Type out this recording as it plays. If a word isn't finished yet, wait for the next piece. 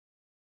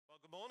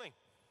Good morning.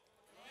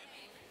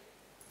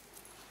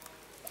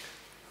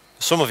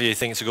 Some of you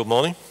think it's a good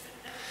morning.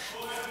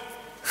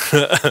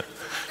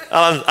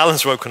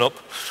 Alan's woken up.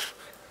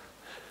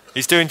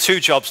 He's doing two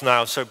jobs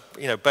now, so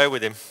bear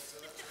with him.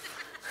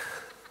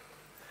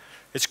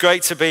 It's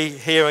great to be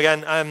here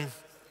again. I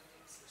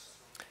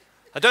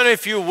don't know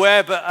if you're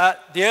aware,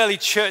 but the early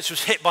church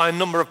was hit by a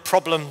number of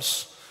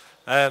problems.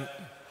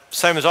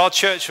 Same as our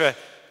church, we're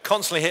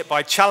constantly hit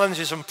by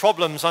challenges and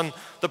problems, and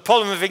the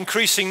problem of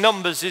increasing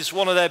numbers is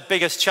one of their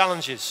biggest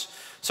challenges.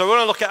 So we're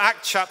going to look at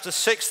Acts chapter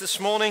 6 this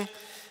morning.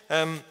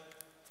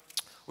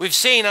 We've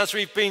seen, as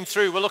we've been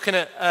through,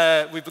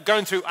 we've been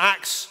going through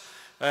Acts,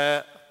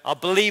 our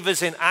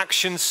Believers in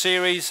Action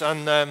series,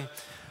 and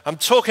I'm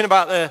talking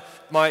about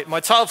my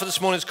title for this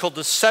morning is called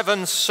The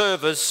 7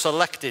 Servers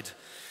Selected.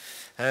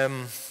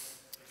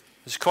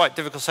 It's quite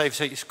difficult to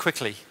say it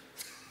quickly.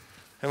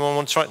 Anyone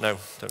want to try it? No,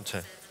 don't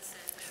turn.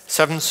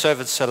 7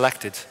 servers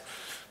selected.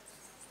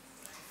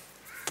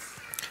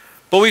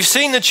 But we've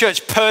seen the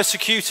church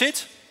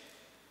persecuted.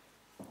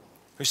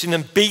 We've seen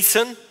them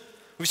beaten.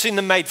 We've seen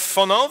them made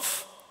fun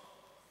of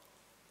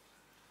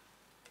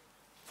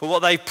for what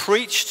they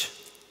preached.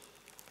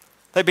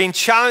 They've been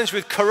challenged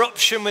with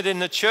corruption within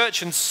the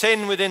church and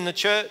sin within the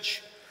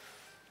church.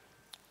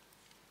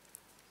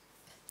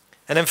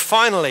 And then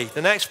finally,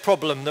 the next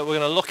problem that we're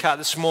going to look at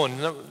this morning,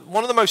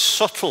 one of the most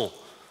subtle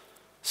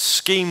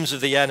schemes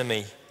of the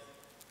enemy,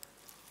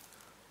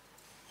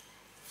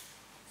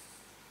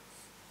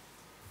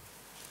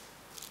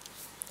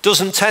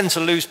 doesn't tend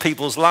to lose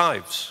people's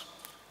lives,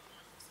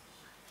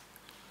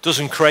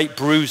 doesn't create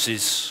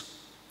bruises,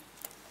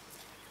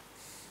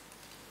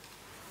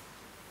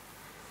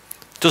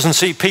 doesn't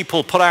see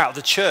people put out of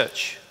the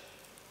church,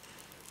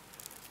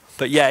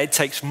 but yeah, it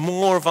takes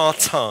more of our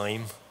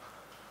time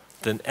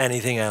than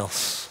anything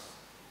else.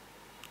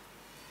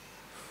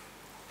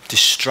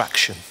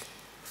 Distraction.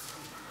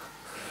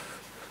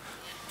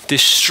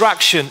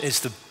 Distraction is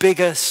the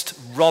biggest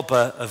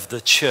robber of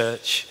the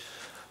church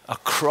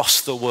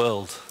across the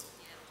world.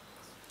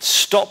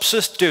 Stops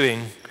us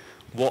doing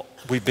what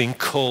we've been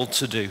called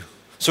to do.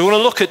 So we're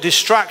going to look at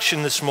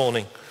distraction this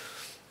morning.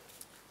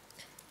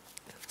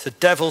 It's a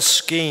devil's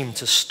scheme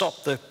to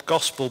stop the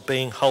gospel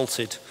being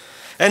halted.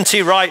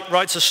 N.T. Wright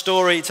writes a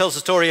story, he tells the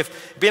story of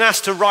being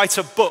asked to write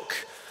a book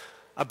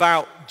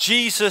about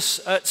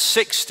Jesus at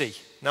 60.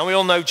 Now we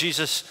all know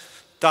Jesus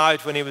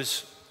died when he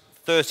was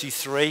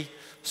 33.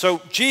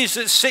 So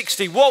Jesus at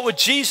 60, what would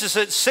Jesus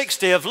at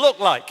 60 have looked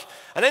like?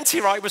 And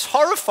N.T. Wright was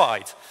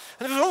horrified.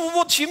 And he was, well,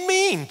 what do you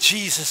mean,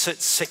 Jesus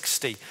at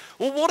 60?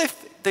 Well, what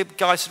if, the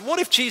guy said, what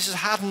if Jesus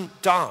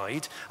hadn't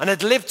died and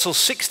had lived till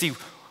 60?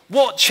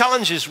 What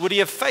challenges would he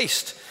have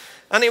faced?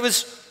 And it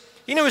was,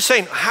 he was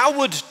saying, how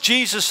would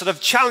Jesus have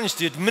challenged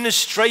the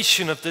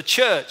administration of the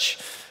church?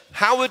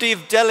 How would he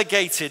have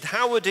delegated?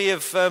 How would he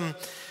have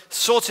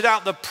sorted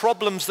out the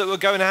problems that were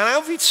going on? How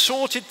have he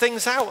sorted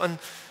things out? And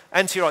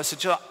N.T. Wright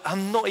said,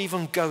 I'm not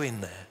even going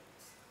there.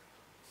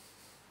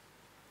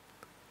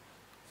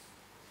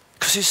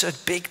 Because it's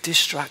a big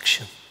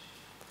distraction.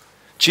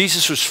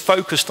 Jesus was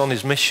focused on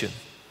his mission.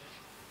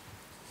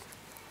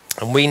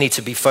 And we need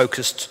to be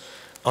focused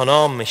on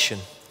our mission.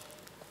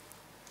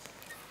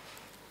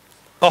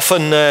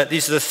 Often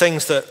these are the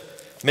things that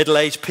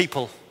middle-aged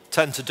people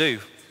tend to do.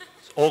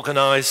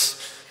 Organize,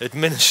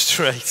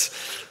 administrate.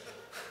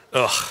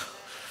 Ugh.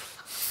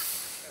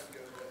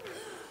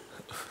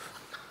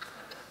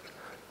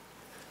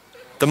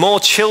 The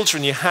more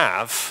children you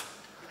have,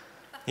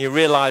 you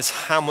realize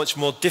how much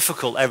more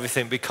difficult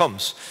everything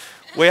becomes.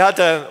 We had,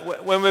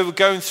 when we were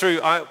going through,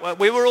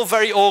 we were all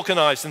very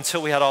organized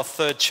until we had our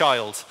third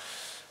child.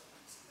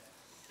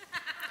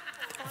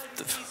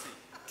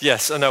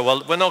 Yes, I know,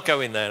 well, we're not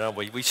going there, are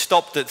we? We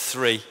stopped at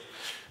 3.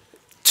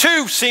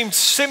 2 seemed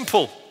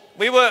simple.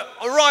 We were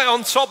right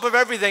on top of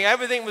everything.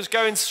 Everything was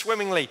going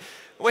swimmingly.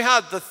 We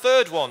had the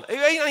third one.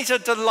 He's a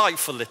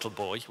delightful little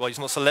boy. Well, he's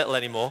not so little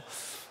anymore.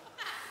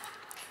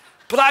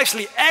 But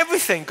actually,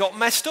 everything got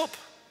messed up.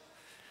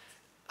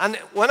 And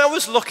when I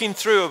was looking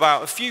through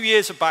about a few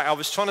years back, I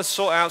was trying to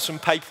sort out some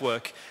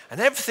paperwork,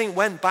 and everything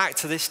went back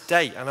to this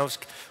date. And I was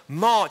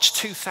March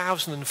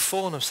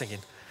 2004, and I was thinking,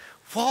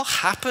 what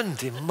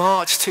happened in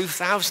March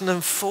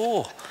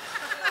 2004?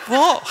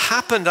 What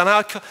happened?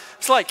 And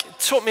it's like, it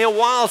took me a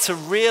while to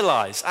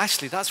realize,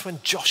 actually, that's when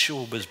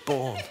Joshua was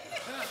born.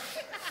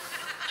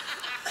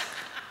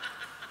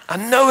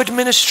 And no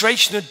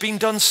administration had been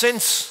done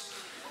since.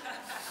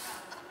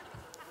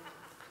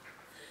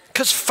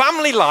 Because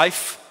family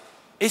life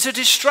is a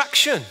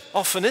distraction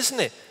often, isn't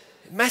it?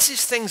 It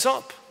messes things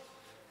up.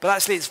 But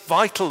actually, it's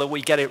vital that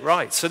we get it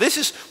right. So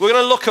we're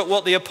going to look at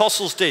what the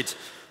apostles did.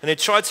 And they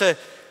tried to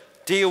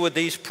deal with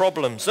these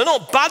problems. They're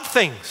not bad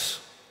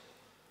things.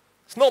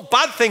 It's not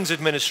bad things,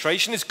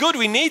 administration. It's good.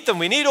 We need them.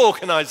 We need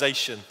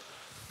organization.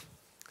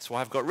 That's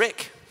why I've got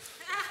Rick.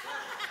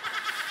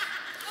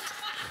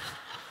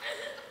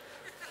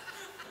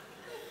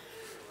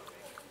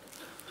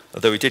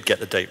 Although we did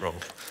get the date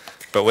wrong.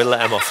 But we'll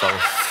let him off that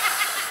one.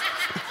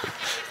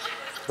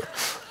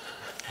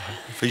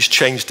 He's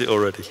changed it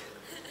already.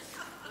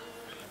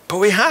 But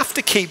we have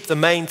to keep the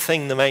main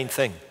thing the main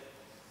thing.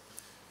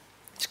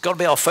 It's got to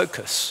be our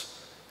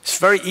focus. It's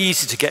very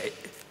easy to get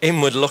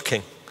inward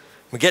looking.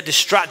 We get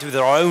distracted with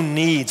our own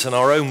needs and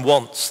our own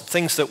wants, the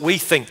things that we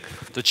think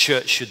the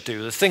church should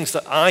do, the things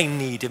that I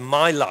need in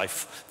my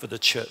life for the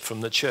church, from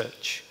the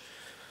church.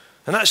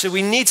 And actually,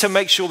 we need to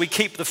make sure we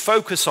keep the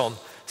focus on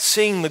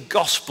seeing the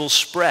gospel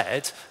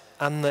spread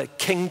and the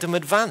kingdom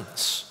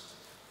advance.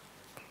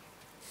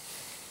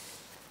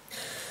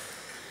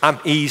 I'm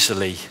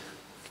easily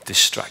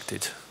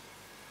distracted.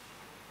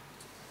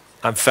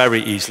 I'm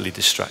very easily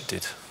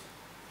distracted.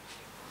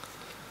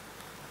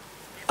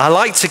 I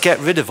like to get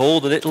rid of all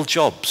the little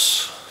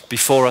jobs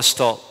before I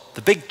start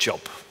the big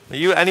job. Are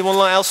you anyone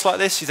else like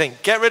this? You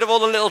think, get rid of all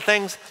the little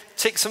things,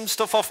 tick some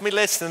stuff off my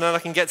list, and then I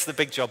can get to the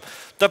big job.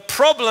 The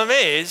problem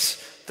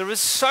is, there are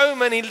so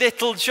many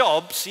little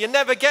jobs, you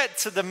never get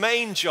to the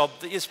main job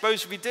that you're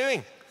supposed to be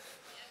doing.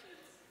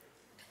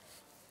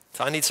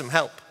 So I need some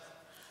help.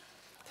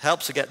 It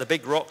helps to get the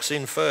big rocks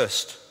in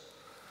first.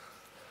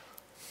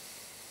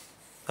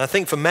 I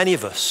think for many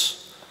of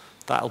us,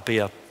 that'll be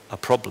a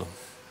problem.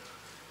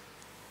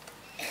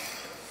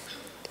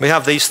 We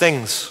have these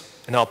things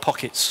in our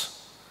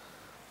pockets.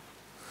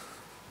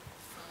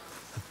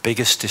 The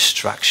biggest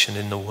distraction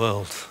in the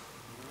world.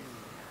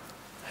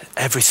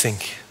 Everything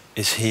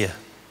is here.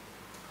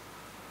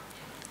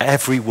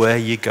 Everywhere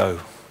you go,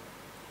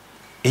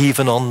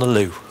 even on the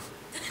loo.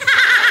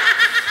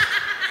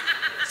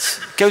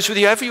 It goes with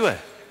you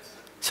everywhere.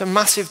 It's a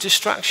massive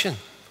distraction.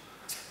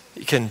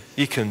 You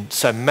can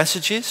send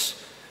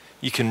messages.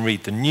 You can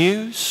read the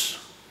news.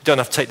 You don't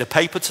have to take the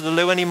paper to the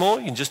loo anymore.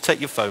 You can just take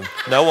your phone.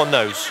 No one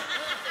knows.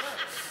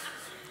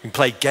 You can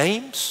play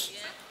games.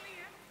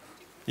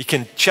 You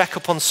can check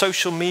up on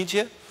social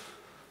media.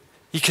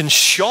 You can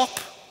shop.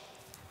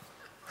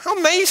 How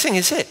amazing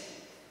is it?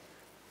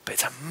 But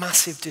it's a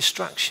massive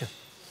distraction.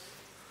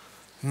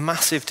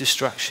 Massive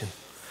distraction.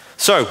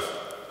 So,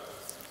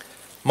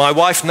 my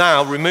wife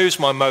now removes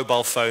my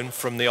mobile phone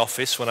from the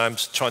office when I'm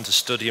trying to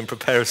study and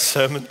prepare a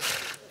sermon.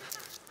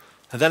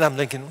 And then I'm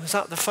thinking, was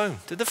that the phone?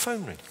 Did the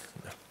phone ring?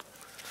 No.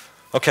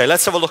 Okay,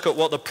 let's have a look at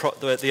what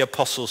the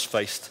apostles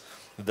faced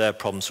with their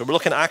problems. So we're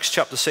looking at Acts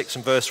chapter 6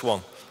 and verse 1.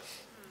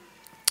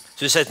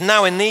 So it says,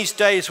 now in these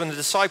days when the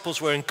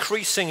disciples were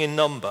increasing in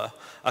number,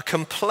 a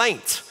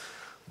complaint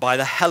by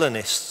the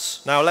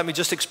Hellenists. Now let me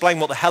just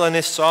explain what the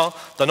Hellenists are.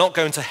 They're not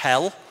going to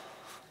hell,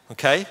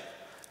 okay?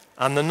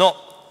 And they're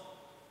not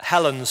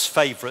Helen's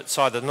favourites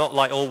either. They're not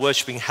like all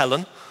worshipping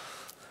Helen.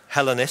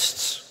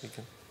 Hellenists.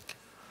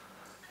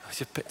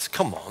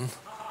 Come on.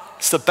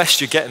 It's the best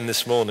you're getting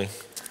this morning.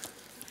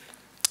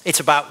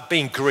 It's about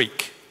being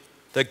Greek.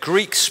 The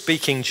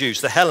Greek-speaking Jews,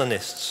 the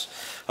Hellenists,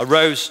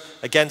 arose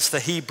against the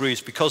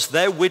Hebrews because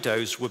their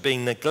widows were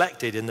being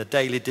neglected in the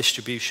daily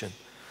distribution.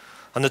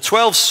 And the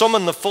 12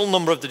 summoned the full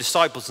number of the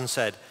disciples and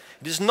said,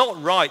 it is not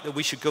right that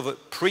we should go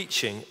up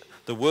preaching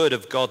the word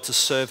of God to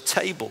serve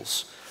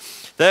tables.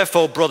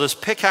 Therefore, brothers,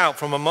 pick out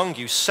from among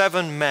you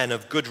 7 men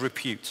of good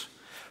repute,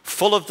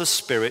 full of the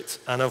Spirit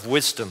and of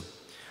wisdom,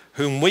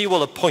 whom we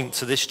will appoint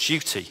to this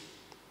duty.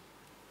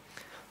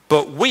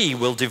 But we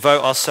will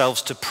devote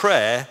ourselves to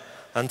prayer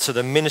and to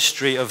the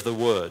ministry of the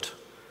word.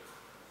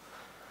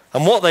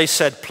 And what they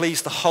said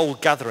pleased the whole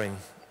gathering.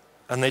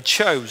 And they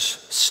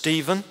chose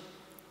Stephen,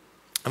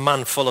 a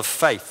man full of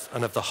faith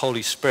and of the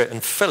Holy Spirit,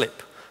 and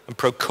Philip, and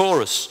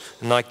Prochorus,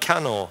 and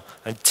Nicanor,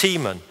 and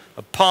Timon,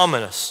 and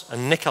Parmenas,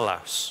 and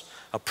Nicolaus,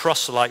 a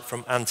proselyte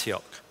from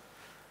Antioch.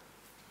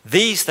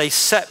 These they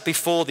set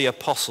before the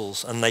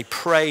apostles, and they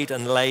prayed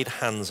and laid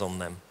hands on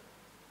them.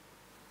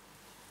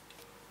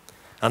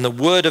 And the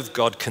word of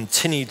God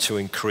continued to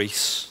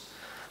increase,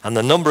 and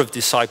the number of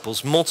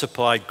disciples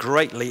multiplied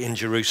greatly in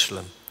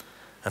Jerusalem,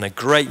 and a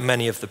great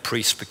many of the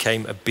priests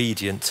became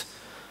obedient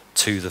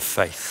to the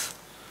faith.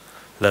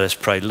 Let us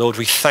pray. Lord,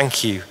 we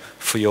thank you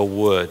for your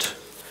word.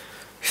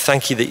 We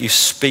thank you that you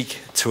speak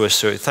to us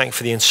through it. Thank you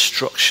for the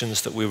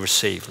instructions that we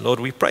receive.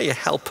 Lord, we pray you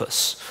help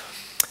us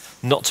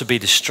not to be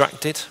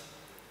distracted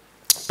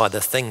by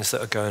the things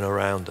that are going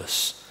around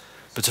us,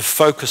 but to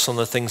focus on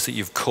the things that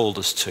you've called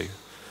us to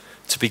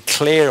be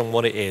clear on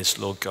what it is,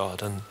 Lord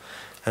God,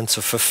 and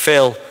to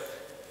fulfill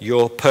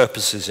your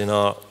purposes in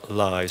our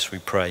lives, we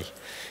pray.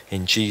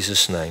 In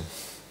Jesus' name,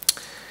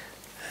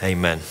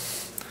 amen.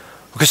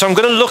 Okay, so I'm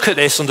going to look at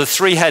this under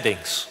 3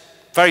 headings.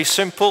 Very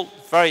simple,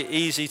 very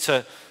easy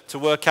to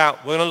work out.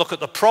 We're going to look at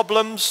the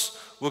problems,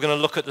 we're going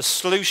to look at the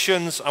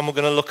solutions, and we're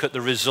going to look at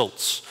the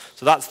results.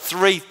 So that's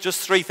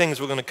just three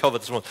things we're going to cover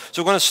this morning.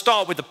 So we're going to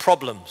start with the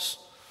problems.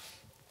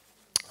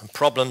 And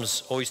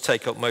problems always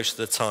take up most of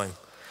the time.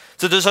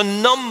 So there's a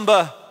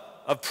number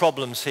of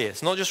problems here.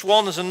 It's not just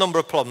one, there's a number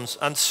of problems.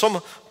 And some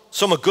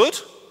are good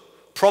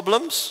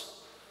problems,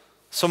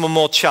 some are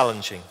more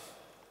challenging.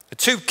 The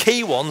 2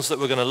 key ones that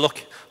we're going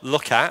to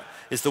look at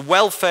is the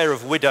welfare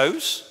of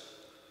widows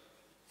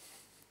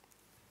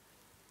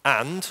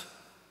and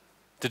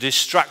the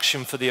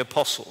distraction for the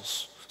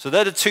apostles. So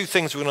they're the 2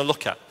 things we're going to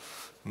look at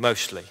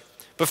mostly.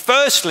 But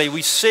firstly,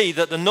 we see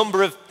that the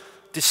number of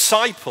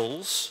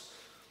disciples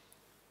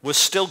was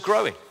still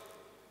growing.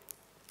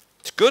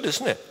 It's good,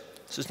 isn't it?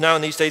 This is now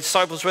in these days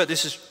disciples were.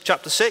 This is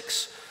chapter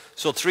 6.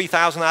 So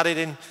 3,000 added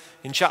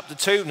in chapter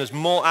 2, and there's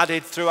more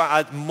added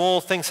throughout.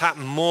 More things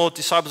happen, more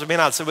disciples have been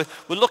added. So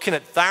we're looking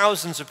at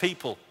thousands of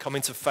people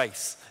coming to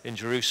faith in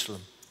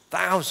Jerusalem.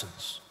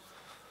 Thousands.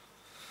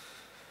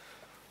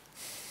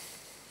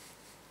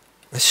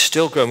 It's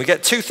still growing. We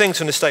get two things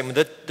from this statement.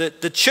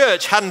 The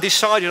church hadn't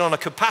decided on a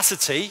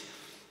capacity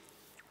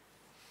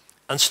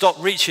and stopped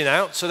reaching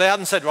out. So they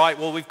hadn't said, right,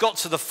 well, we've got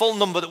to the full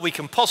number that we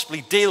can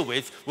possibly deal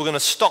with. We're going to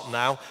stop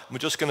now. And we're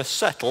just going to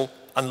settle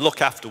and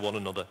look after one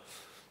another.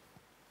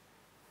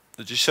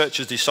 The church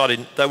has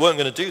decided they weren't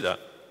going to do that.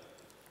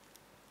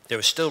 They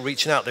were still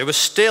reaching out. They were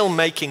still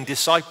making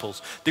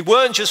disciples. They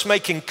weren't just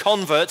making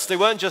converts. They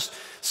weren't just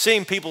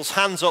seeing people's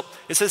hands up.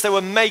 It says they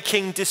were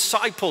making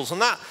disciples.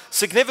 And that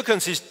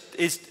significance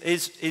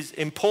is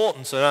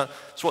important. And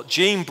that's what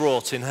Jean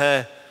brought in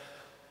her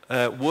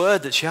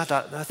word that she had.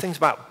 That things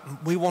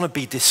about we want to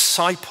be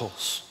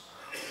disciples.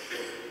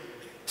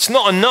 It's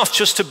not enough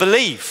just to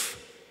believe.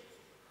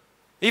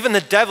 Even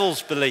the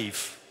devils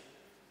believe.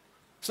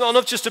 It's not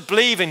enough just to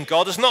believe in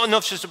God. It's not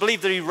enough just to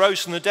believe that he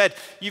rose from the dead.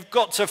 You've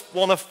got to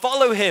want to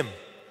follow him.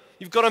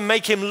 You've got to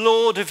make him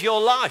Lord of your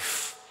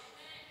life.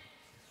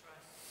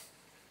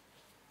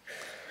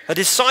 A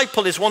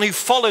disciple is one who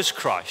follows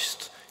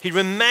Christ. He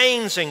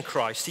remains in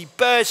Christ. He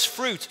bears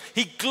fruit.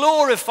 He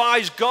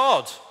glorifies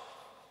God.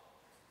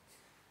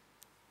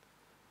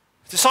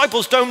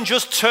 Disciples don't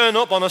just turn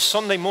up on a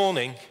Sunday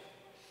morning.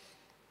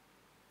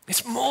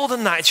 It's more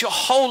than that. It's your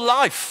whole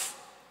life.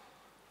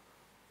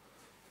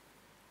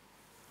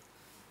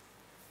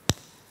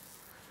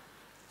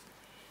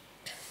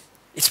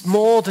 It's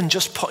more than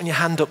just putting your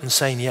hand up and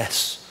saying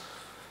yes.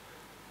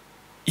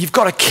 You've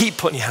got to keep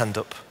putting your hand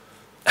up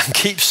and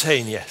keep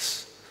saying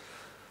yes.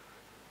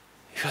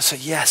 You've got to say,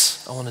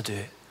 yes, I want to do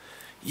it.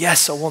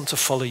 Yes, I want to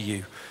follow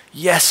you.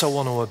 Yes, I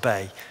want to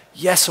obey.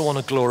 Yes, I want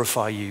to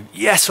glorify you.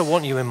 Yes, I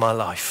want you in my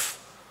life.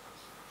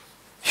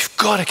 You've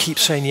got to keep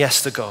saying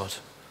yes to God.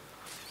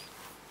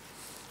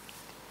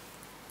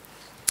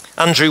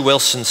 Andrew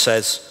Wilson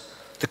says,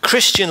 the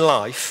Christian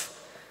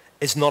life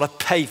is not a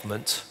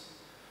pavement,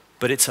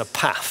 but it's a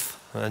path.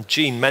 And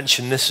Jean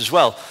mentioned this as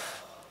well.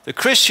 The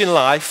Christian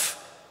life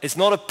is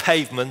not a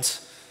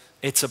pavement,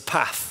 it's a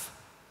path.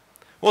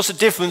 What's the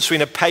difference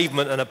between a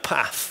pavement and a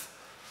path?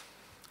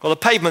 Well, a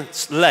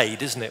pavement's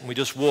laid, isn't it? And we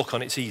just walk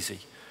on, it's easy.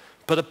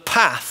 But a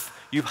path,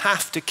 you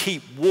have to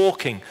keep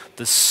walking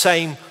the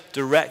same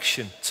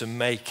direction to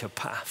make a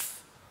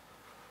path.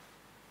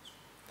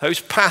 Those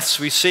paths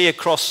we see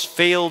across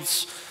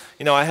fields,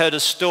 I heard a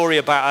story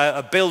about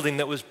a building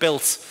that was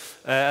built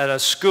at a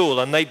school,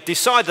 and they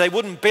decided they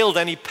wouldn't build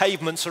any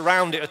pavements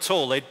around it at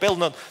all.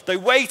 They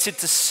waited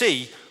to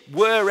see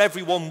where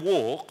everyone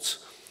walked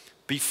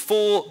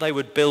before they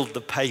would build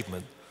the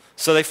pavement.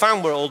 So they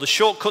found where all the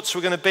shortcuts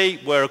were going to be,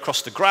 where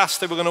across the grass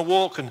they were going to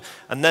walk, and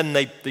then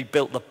they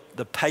built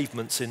the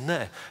pavements in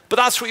there. But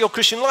that's what your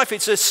Christian life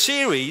is.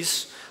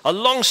 It's a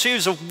long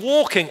series of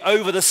walking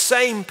over the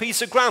same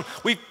piece of ground.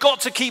 We've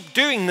got to keep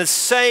doing the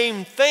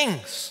same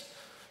things.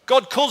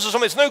 God calls us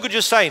on. It's no good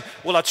just saying,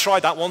 well, I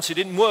tried that once, it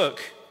didn't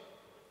work.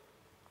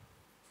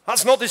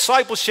 That's not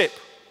discipleship.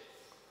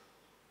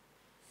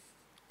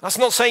 That's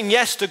not saying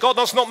yes to God.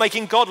 That's not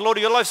making God Lord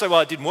of your life. Say,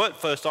 well, it didn't work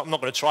first, I'm not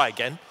going to try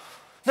again.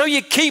 No,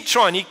 you keep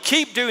trying. You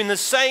keep doing the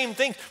same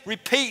thing.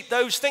 Repeat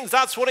those things.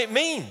 That's what it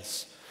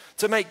means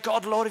to make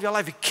God Lord of your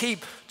life. You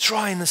keep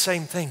trying the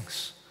same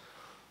things.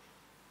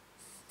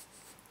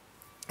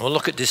 We'll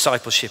look at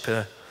discipleship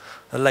in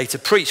a later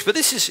preach. But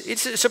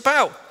it's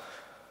about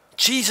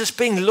Jesus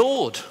being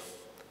Lord.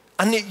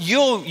 And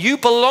you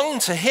belong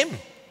to him.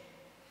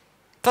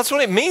 That's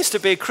what it means to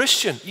be a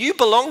Christian. You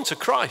belong to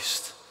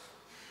Christ.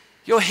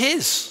 You're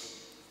his.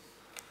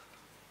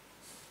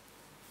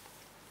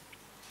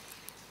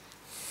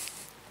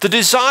 The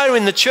desire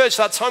in the church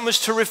that time was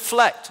to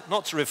reflect,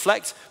 not to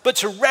reflect, but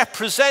to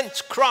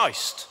represent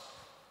Christ.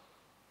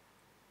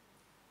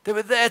 They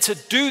were there to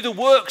do the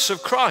works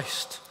of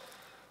Christ,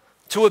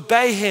 to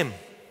obey him.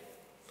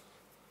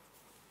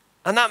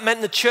 And that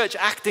meant the church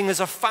acting as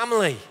a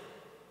family.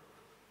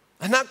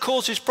 And that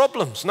causes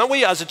problems. Now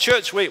we as a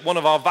church, one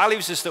of our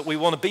values is that we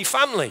want to be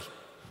family.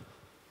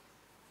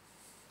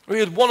 We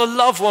would want to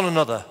love one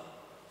another.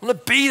 Want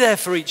to be there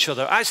for each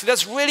other. Actually,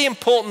 that's really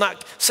important,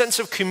 that sense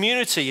of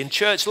community in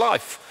church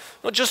life.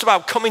 Not just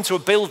about coming to a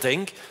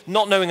building,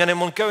 not knowing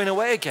anyone, going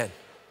away again.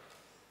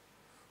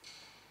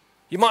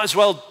 You might as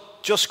well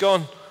just go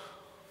and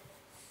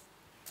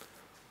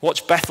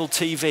watch Bethel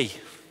TV.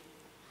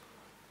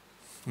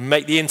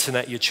 Make the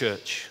internet your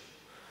church.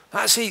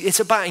 Actually, it's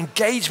about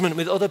engagement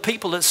with other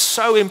people that's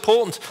so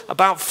important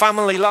about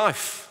family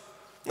life.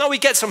 No, we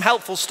get some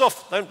helpful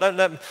stuff.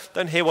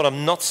 Don't hear what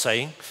I'm not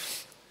saying.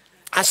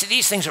 Actually,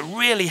 these things are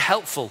really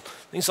helpful.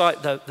 Things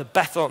like the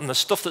Bethel and the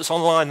stuff that's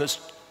online that's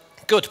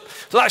good.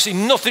 But actually,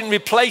 nothing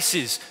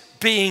replaces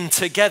being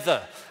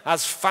together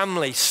as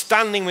family,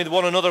 standing with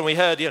one another. And we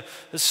heard,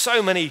 there's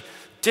so many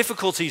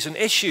difficulties and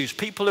issues.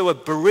 People who are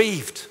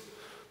bereaved,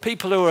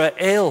 people who are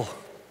ill,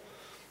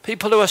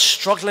 People who are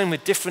struggling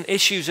with different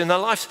issues in their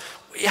lives.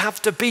 We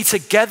have to be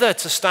together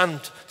to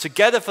stand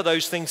together for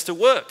those things to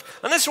work.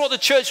 And this is what the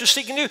church was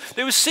seeking to do.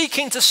 They were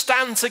seeking to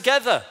stand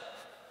together.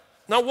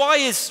 Now, why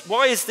is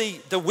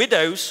the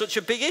widows such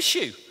a big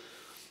issue?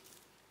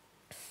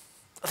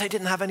 They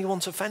didn't have anyone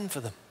to fend for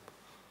them.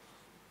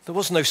 There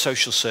was no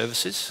social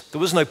services.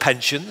 There was no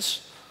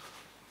pensions.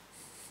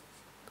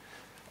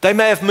 They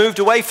may have moved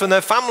away from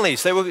their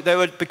families. They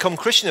would become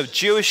Christian. They were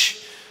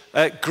Jewish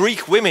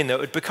Greek women that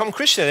would become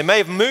Christian. They may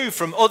have moved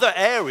from other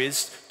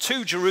areas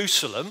to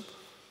Jerusalem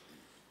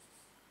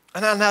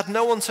and had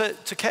no one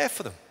to care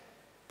for them.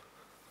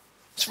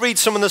 Let's read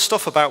some of the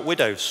stuff about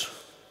widows.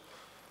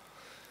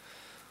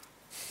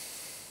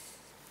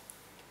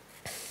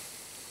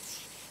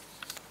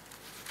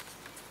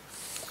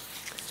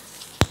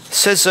 It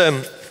says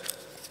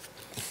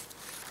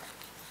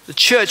the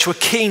church were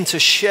keen to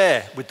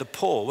share with the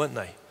poor, weren't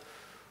they?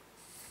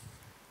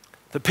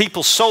 The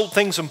people sold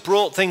things and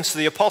brought things to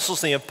the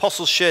apostles, and the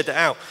apostles shared it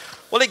out.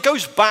 Well, it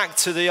goes back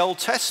to the Old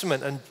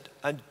Testament,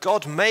 and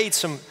God made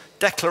some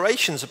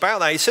declarations about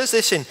that. He says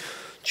this in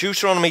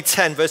Deuteronomy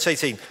 10, verse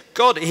 18.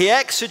 God, he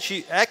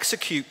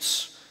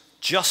executes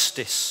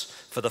justice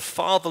for the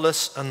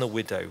fatherless and the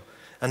widow,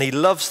 and he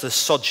loves the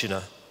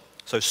sojourner.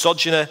 So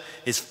sojourner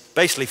is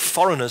basically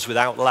foreigners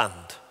without land.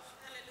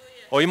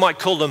 Hallelujah. Or you might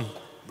call them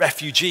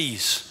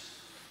refugees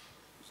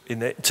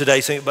in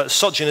today's thing, but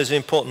sojourner is an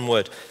important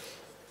word.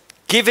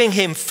 Giving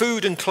him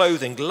food and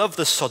clothing, love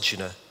the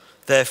sojourner,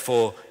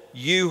 therefore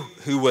you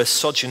who were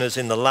sojourners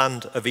in the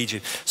land of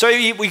Egypt. So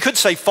we could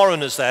say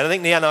foreigners there. I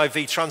think the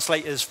NIV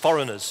translates as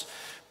foreigners.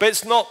 But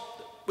it's not,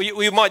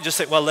 we might just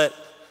think, well,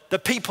 the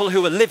people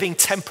who are living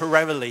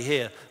temporarily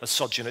here are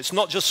sojourners. It's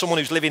not just someone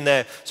who's living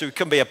there, so it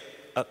can be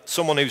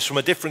someone who's from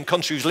a different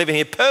country who's living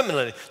here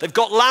permanently. They've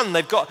got land,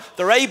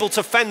 they're able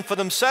to fend for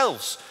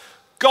themselves.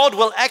 God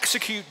will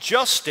execute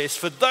justice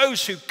for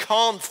those who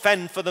can't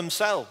fend for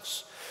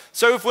themselves.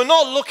 So if we're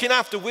not looking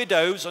after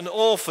widows and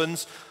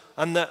orphans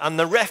and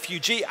the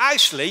refugee,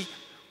 actually,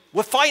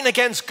 we're fighting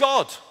against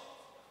God.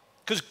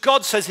 Because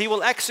God says he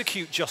will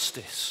execute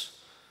justice.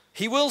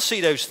 He will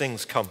see those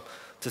things come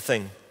to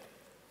thing.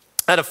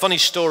 I had a funny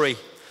story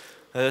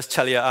to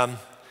tell you.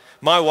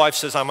 My wife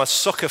says I'm a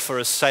sucker for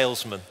a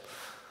salesman.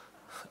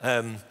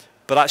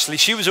 But actually,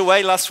 she was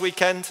away last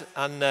weekend,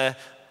 and I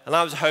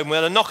was home. We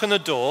had a knock on the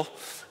door,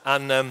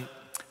 and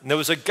there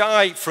was a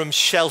guy from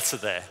Shelter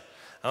there.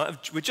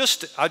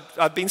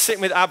 I'd been sitting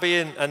with Abby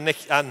and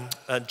Nick and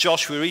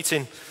Josh. We were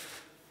eating,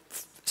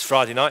 it's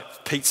Friday night,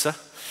 pizza.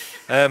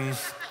 And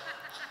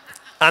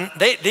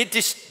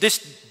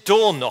this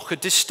door knocker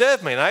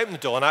disturbed me. And I opened the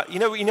door, and you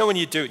know when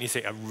you do it and you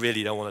think, I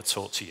really don't want to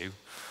talk to you.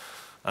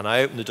 And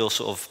I opened the door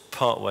sort of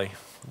part way,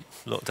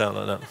 looked down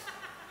like that.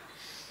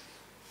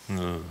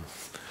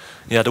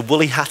 He had a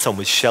woolly hat on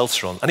with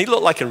Shelter on, and he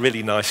looked like a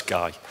really nice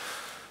guy.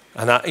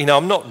 And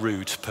I'm not a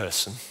rude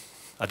person.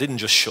 I didn't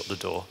just shut the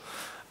door.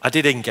 I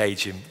did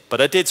engage him,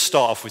 but I did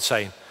start off with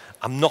saying,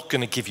 I'm not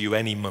going to give you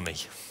any money.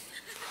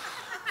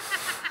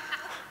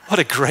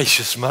 What a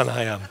gracious man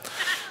I am.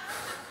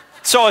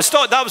 So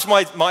that was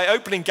my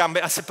opening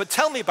gambit. I said, but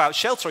tell me about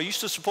Shelter. I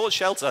used to support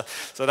Shelter.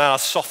 So then I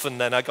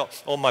softened, then I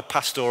got all my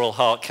pastoral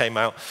heart came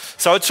out.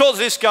 So I talked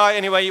to this guy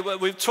anyway, we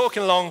were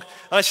talking along,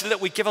 and I said, look,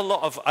 we give a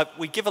lot of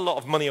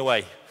money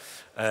away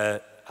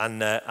and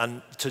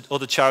to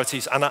other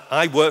charities, and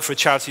I work for a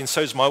charity and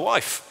so does my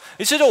wife.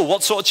 He said, oh,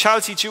 what sort of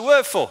charity do you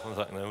work for? I was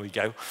like, there we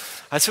go.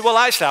 I said, well,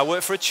 actually, I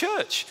work for a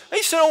church. And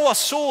he said, oh, I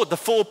saw the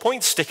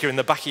 4-point sticker in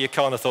the back of your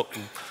car, and I thought,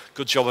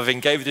 good job I've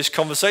engaged this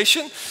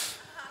conversation.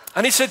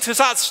 And he said, because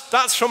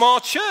that's from our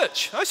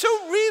church. I said,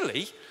 oh,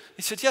 really?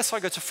 He said, yes, I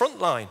go to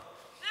Frontline.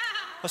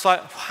 I was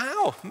like,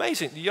 wow,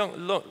 amazing,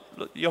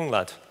 young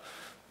lad.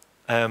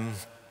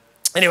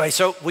 Anyway,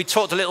 so we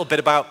talked a little bit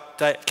about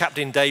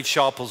Captain Dave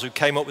Sharples, who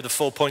came up with the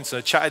 4 points, and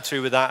I chatted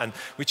through with that, and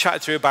we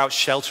chatted through about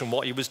Shelter and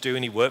what he was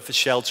doing. He worked for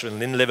Shelter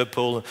and in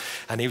Liverpool,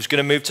 and he was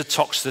going to move to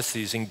Toxteth.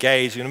 He's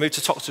engaged. He was going to move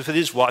to Toxteth with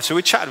his wife. So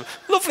we chatted.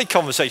 Lovely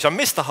conversation. I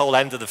missed the whole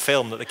end of the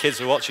film that the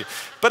kids were watching.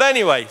 But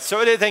anyway, so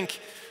I didn't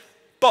think,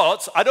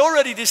 but I'd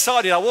already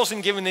decided I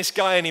wasn't giving this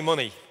guy any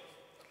money.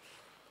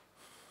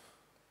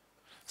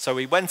 So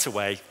we went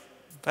away,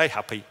 very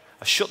happy.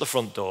 I shut the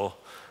front door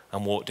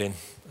and walked in.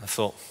 I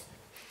thought,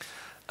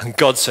 and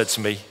God said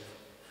to me,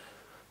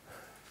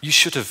 you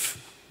should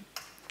have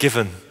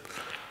given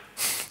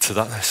to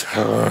that. I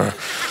said,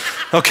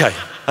 okay.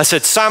 I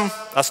said, Sam,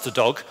 that's the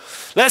dog.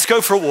 Let's go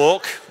for a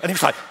walk. And he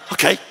was like,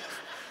 okay.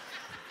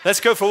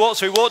 Let's go for a walk.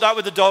 So we walked out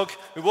with the dog.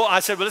 I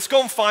said, well, let's go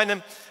and find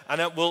them.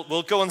 And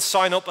we'll go and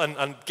sign up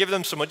and give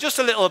them some money. Just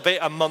a little bit,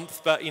 a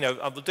month. But,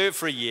 we'll do it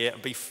for a year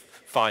and be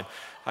fine.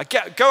 I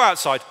go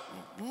outside.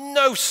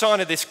 No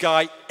sign of this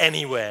guy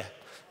anywhere.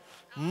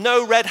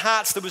 No red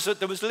hats. There was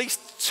at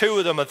least 2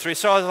 of them or 3.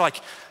 So I was like,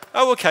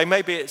 oh, okay,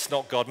 maybe it's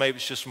not God. Maybe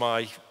it's just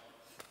my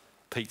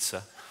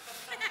pizza.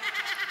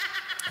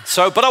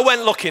 But I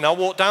went looking. I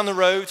walked down the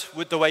road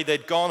with the way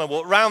they'd gone. I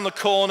walked round the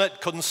corner,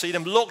 couldn't see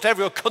them. Looked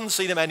everywhere, couldn't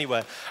see them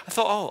anywhere. I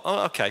thought,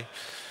 oh okay.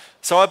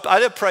 So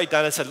I prayed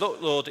down and said,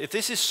 look, Lord, if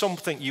this is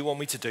something you want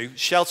me to do,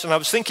 shelter. And I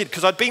was thinking,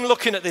 because I'd been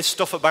looking at this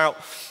stuff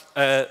about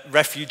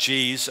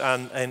refugees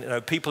and you know,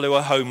 people who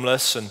are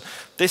homeless, and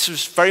this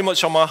was very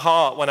much on my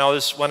heart when I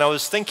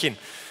was thinking.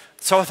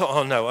 So I thought,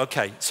 oh no,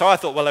 okay. So I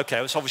thought, well,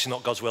 okay, it's obviously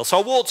not God's will. So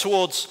I walked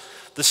towards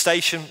the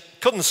station,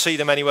 couldn't see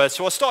them anywhere.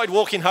 So I started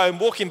walking home,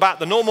 walking back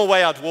the normal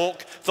way I'd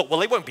walk. Thought, well,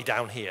 they won't be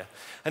down here.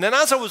 And then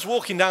as I was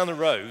walking down the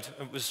road,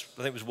 I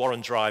think it was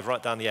Warren Drive,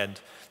 right down the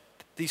end,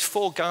 these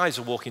 4 guys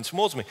are walking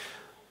towards me.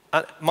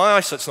 And my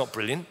eyesight's not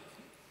brilliant.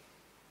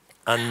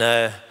 And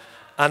they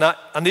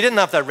didn't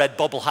have their red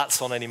bobble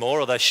hats on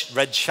anymore or their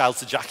red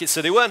shelter jackets,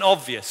 so they weren't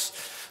obvious.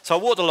 So I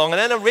walked along, and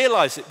then I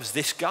realized it was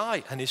this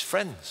guy and his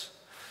friends.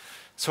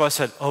 So I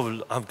said,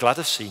 oh, I'm glad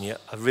I've seen you.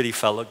 I really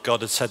felt that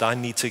God had said, I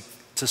need to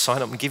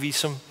sign up and give you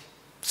some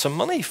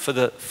money for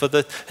the.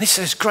 And he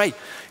says, great.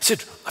 He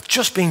said, I've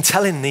just been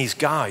telling these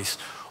guys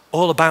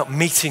all about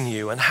meeting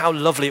you and how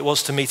lovely it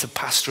was to meet a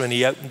pastor, and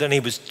he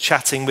was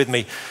chatting with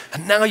me,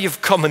 and now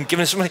you've come and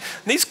given us some money.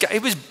 And these guys,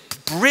 it was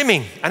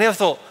brimming, and I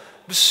thought,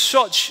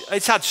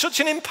 it's had such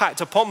an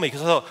impact upon me,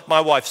 because I thought, my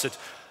wife said,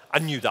 I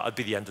knew that would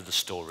be the end of the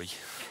story.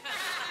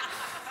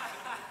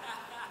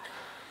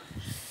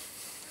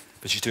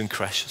 But she's doing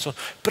creche. So,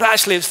 but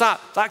actually, it's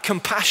that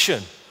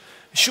compassion.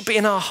 It should be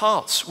in our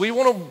hearts. We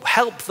want to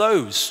help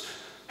those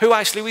who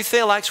actually we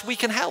feel like we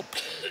can help.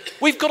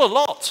 We've got a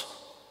lot.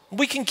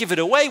 We can give it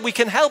away. We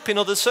can help in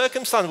other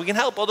circumstances. We can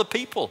help other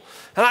people.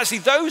 And actually,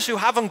 those who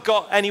haven't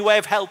got any way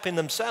of helping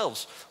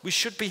themselves, we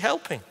should be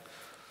helping.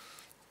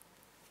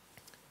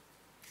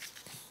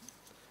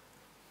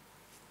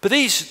 But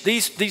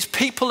these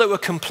people that were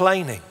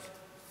complaining,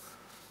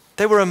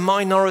 they were a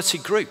minority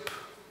group.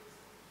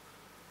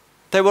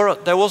 There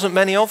wasn't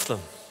many of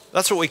them.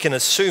 That's what we can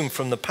assume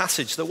from the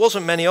passage. There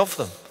wasn't many of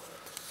them.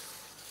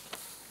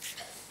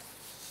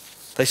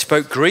 They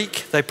spoke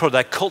Greek. Their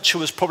culture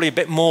was probably a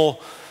bit more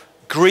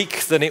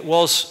Greek than it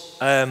was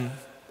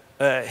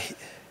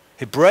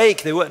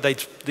Hebraic.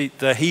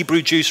 The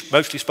Hebrew Jews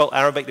mostly spoke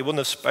Arabic. They wouldn't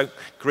have spoke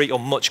Greek or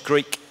much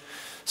Greek.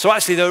 So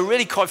actually, they were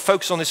really quite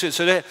focused on this.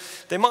 So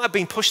they might have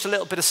been pushed a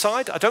little bit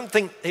aside. I don't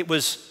think it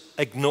was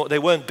ignored. They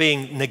weren't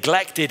being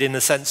neglected in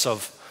the sense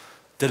of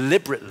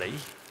deliberately.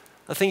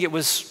 I think it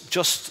was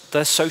just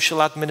their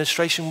social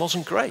administration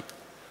wasn't great.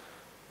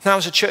 Now,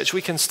 as a church, I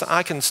can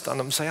stand up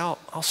and say, our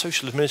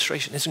social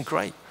administration isn't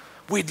great.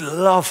 We'd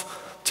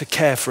love to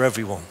care for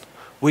everyone.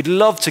 We'd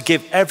love to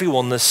give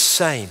everyone the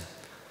same,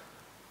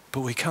 but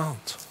we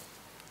can't.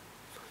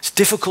 It's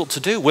difficult to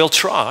do. We'll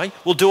try.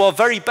 We'll do our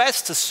very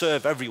best to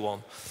serve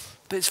everyone,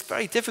 but it's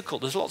very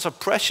difficult. There's lots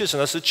of pressures,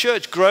 and as the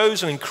church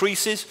grows and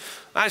increases,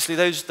 actually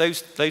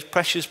those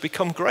pressures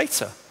become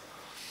greater.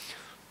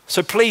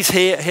 So please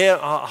hear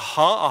our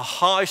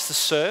heart is to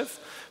serve,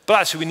 but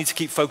actually we need to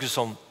keep focused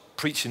on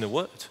preaching the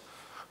word.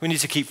 We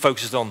need to keep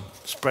focused on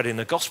spreading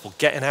the gospel,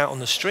 getting out on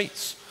the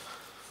streets,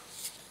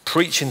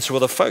 preaching to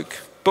other folk.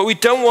 But we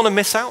don't want to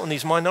miss out on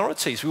these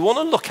minorities. We want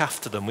to look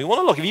after them. We want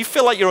to look. If you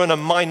feel like you're in a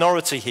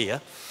minority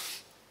here,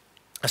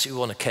 actually we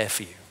want to care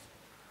for you.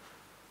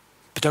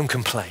 But don't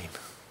complain.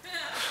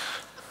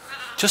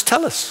 Just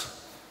tell us.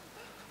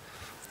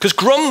 Because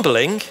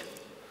grumbling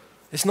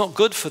is not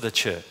good for the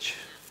church.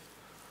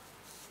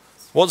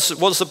 What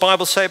does the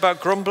Bible say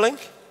about grumbling?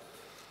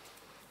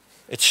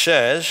 It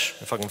shares,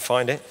 if I can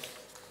find it,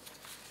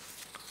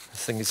 I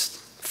think it's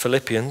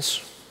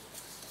Philippians.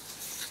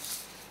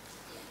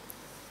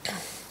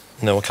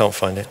 No, I can't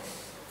find it.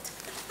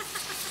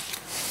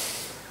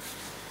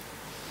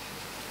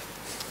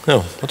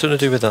 No, what did I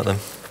do with that then?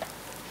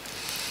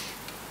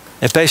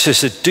 It basically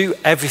says, do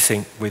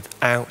everything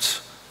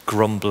without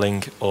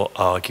grumbling or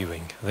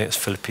arguing. I think it's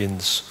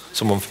Philippians.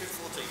 Someone.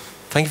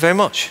 Thank you very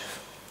much.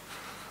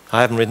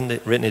 I haven't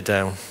written it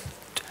down.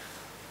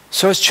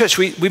 So as church,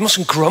 we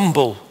mustn't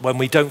grumble when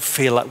we don't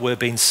feel like we're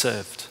being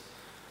served.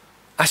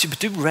 Actually, but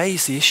do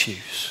raise the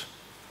issues.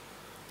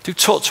 Do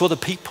talk to other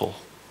people.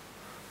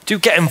 Do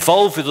get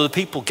involved with other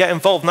people. Get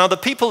involved. Now, the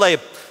people,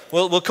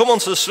 we'll come on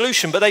to the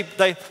solution, but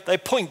they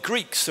appoint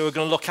Greeks who are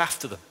going to look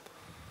after them.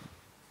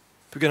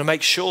 We're going to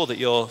make sure that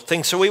your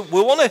thing. So we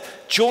want to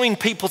join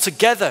people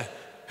together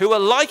who are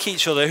like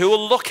each other, who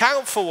will look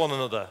out for one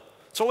another.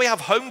 So we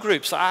have home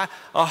groups. Our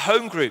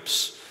home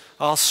groups,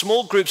 our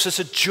small groups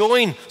are to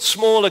join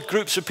smaller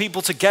groups of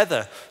people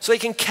together so they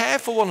can care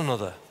for one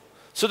another,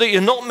 so that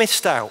you're not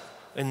missed out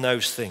in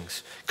those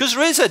things. Because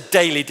there is a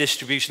daily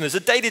distribution. There's a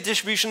daily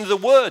distribution of the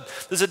word.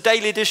 There's a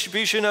daily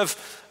distribution of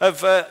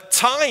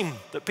time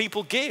that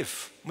people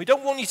give. We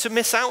don't want you to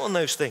miss out on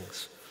those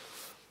things.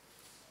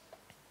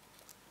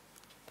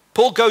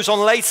 Paul goes on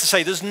later to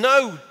say there's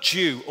no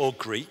Jew or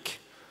Greek.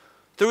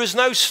 There is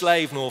no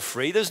slave nor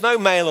free. There's no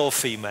male or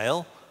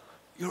female.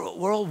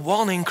 We're all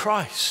one in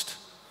Christ.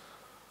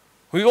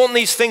 We want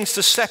these things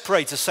to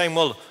separate us, saying,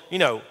 well,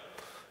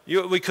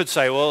 we could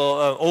say,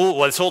 well,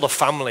 it's all the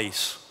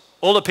families.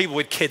 All the people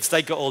with kids,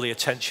 they got all the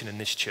attention in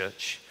this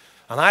church.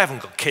 And I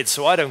haven't got kids,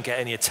 so I don't get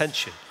any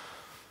attention.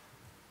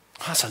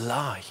 That's a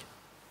lie.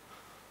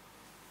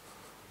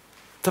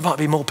 There might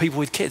be more people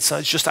with kids.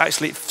 It's just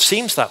actually, it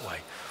seems that way.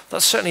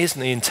 That certainly isn't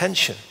the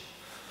intention.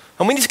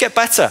 And we need to get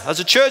better. As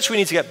a church, we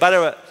need to get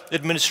better at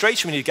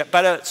administration. We need to get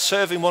better at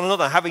serving one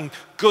another, having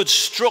good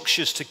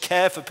structures to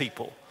care for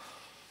people.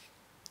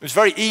 It was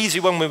very easy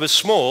when we were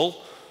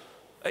small.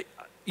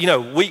 You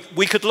know,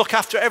 we could look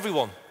after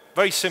everyone,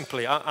 very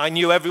simply. I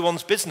knew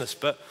everyone's business,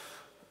 but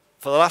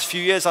for the last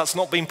few years, that's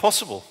not been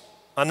possible.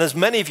 And there's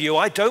many of you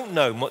I don't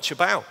know much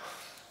about,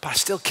 but I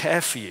still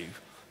care for you.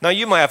 Now,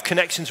 you might have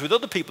connections with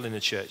other people in the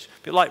church,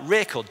 people like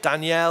Rick or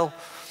Danielle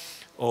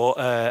or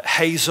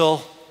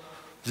Hazel,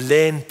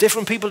 Lynn,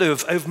 different people who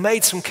have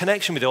made some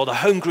connection with you, or the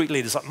home group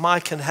leaders like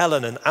Mike and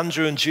Helen and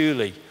Andrew and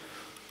Julie.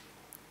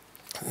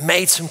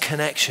 Made some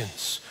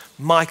connections.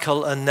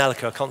 Michael and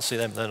Nelica, I can't see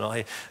them, they're not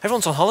here.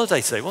 Everyone's on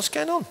holiday today. What's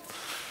going on?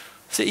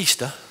 Is it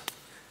Easter?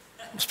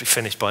 Must be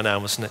finished by now,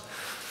 mustn't it?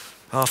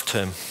 Half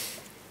term.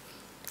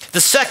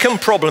 The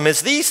second problem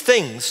is these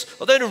things,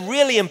 although they're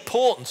really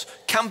important,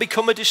 can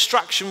become a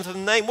distraction from the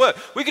main work.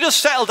 We could just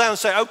settle down and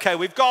say, okay,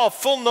 we've got a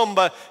full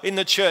number in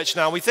the church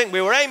now. We think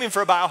we were aiming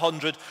for about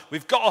 100.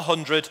 We've got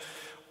 100.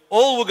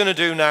 All we're going to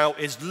do now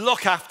is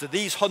look after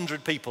these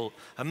 100 people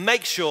and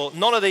make sure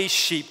none of these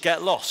sheep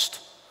get lost.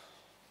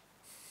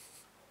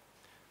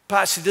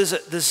 But actually,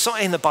 there's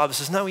something in the Bible that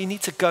says, no, you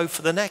need to go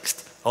for the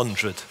next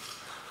 100.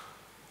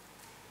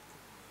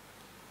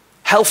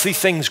 Healthy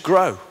things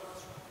grow.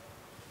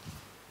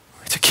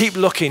 To keep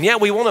looking, yeah,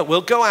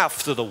 we'll go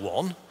after the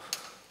one,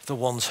 if the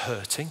one's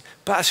hurting,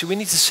 but actually we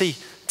need to see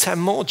 10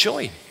 more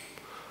join.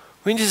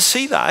 We need to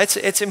see that.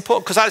 It's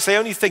important, because actually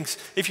only things,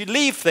 if you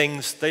leave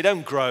things, they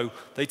don't grow,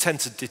 they tend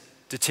to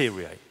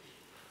deteriorate.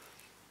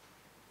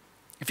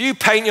 If you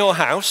paint your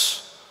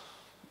house,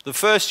 the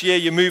first year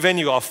you move in,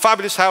 you've got a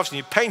fabulous house and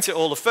you paint it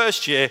all the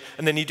first year,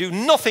 and then you do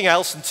nothing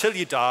else until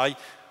you die,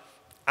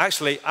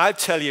 actually, I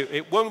tell you,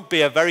 it won't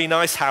be a very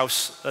nice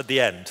house at the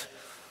end.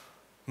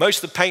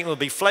 Most of the paint will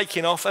be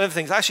flaking off and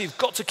everything. Actually, you've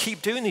got to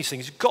keep doing these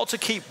things. You've got to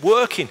keep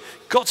working.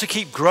 You've got to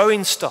keep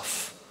growing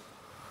stuff.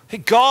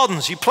 In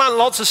gardens, you plant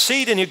lots of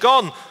seed in your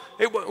garden.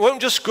 It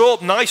won't just grow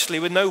up nicely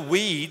with no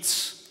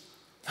weeds.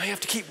 No, you have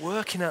to keep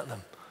working at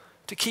them,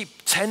 to keep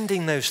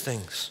tending those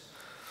things.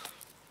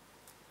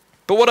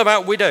 But what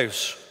about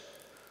widows?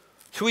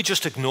 Should we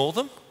just ignore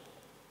them?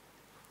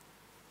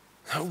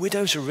 No,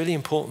 widows are really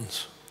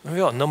important. We've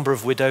got a number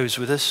of widows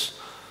with us.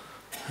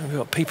 We've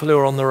got people who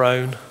are on their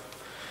own.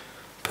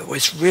 But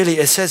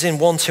it says in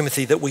 1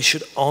 Timothy that we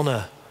should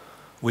honor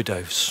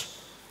widows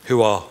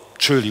who are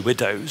truly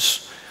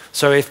widows.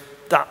 So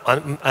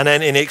and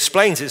then it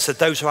explains, it said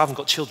those who haven't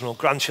got children or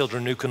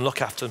grandchildren who can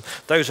look after them,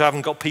 those who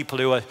haven't got people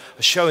who are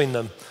showing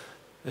them,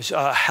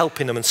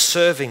 helping them and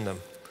serving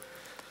them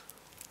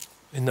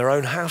in their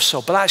own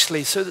household. But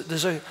actually, so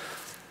that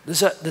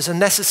there's a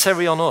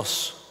necessary on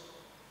us.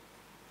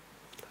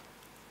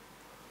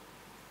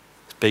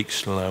 Speak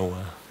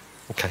slower.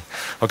 Okay,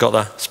 I got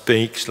that.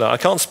 Speak slow. I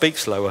can't speak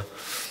slower.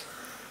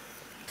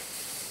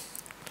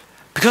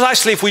 Because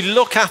actually, if we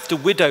look after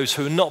widows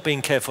who are not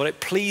being cared for, it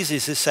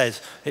pleases, it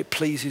says, it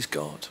pleases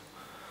God.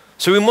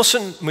 So we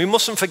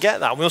mustn't forget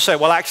that. We'll say,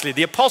 well, actually,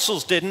 the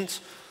apostles didn't.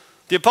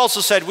 The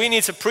apostles said, we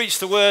need to preach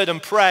the word and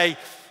pray,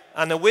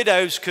 and the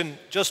widows can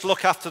just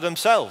look after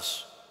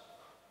themselves.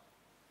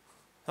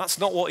 That's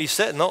not what he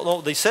said, not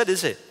what they said,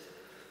 is it?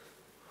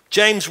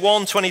 James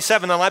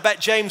 1:27, and I bet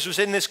James was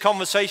in this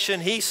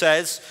conversation. He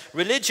says,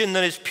 religion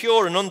that is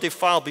pure and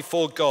undefiled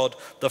before God,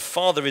 the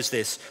Father, is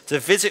this, to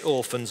visit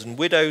orphans and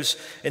widows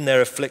in their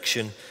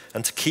affliction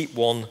and to keep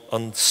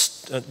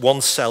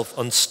oneself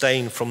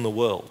unstained from the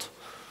world.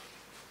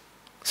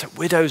 So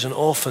widows and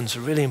orphans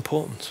are really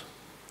important.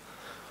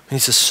 We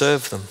need to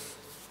serve them.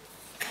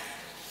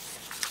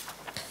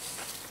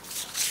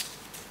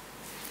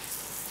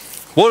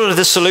 What are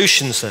the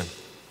solutions then?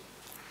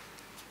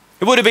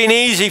 It would have been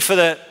easy for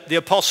the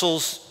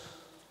apostles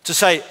to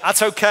say,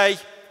 that's okay,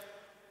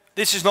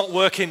 this is not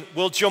working,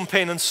 we'll jump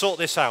in and sort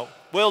this out.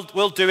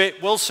 We'll do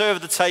it, we'll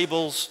serve the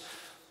tables,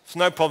 it's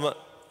no problem.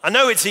 I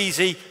know it's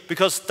easy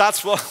because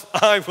that's what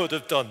I would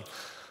have done.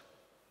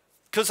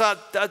 Because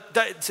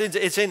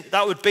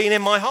that would be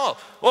in my heart.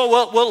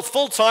 Well,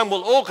 full time,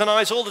 we'll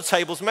organize all the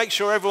tables, make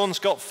sure everyone's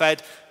got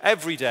fed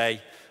every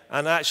day.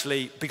 And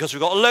actually, because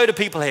we've got a load of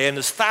people here and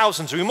there's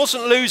thousands, we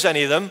mustn't lose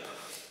any of them.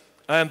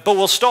 But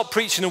we'll stop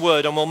preaching the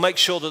word and we'll make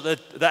sure that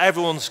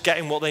everyone's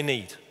getting what they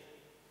need.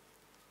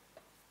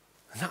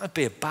 And that would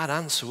be a bad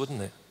answer, wouldn't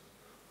it?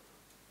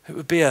 It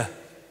would be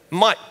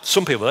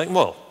some people think,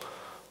 well,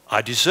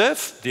 I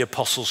deserve the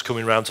apostles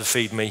coming around to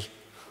feed me.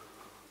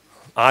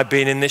 I've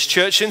been in this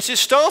church since it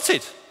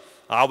started.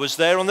 I was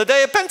there on the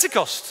day of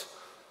Pentecost.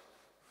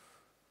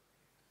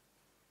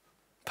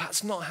 But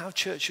that's not how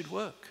church should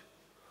work.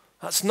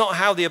 That's not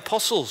how the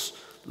apostles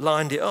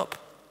lined it up.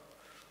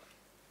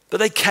 But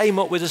they came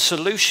up with a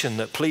solution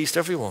that pleased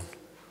everyone.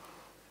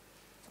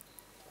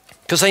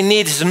 Because they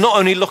needed to not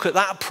only look at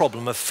that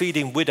problem of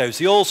feeding widows,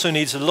 they also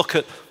needed to look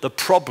at the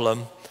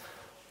problem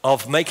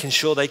of making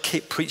sure they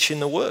keep preaching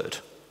the word.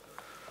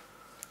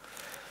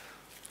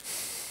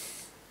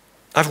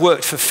 I've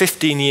worked for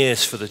 15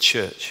 years for the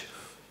church.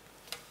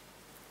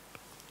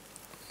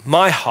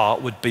 my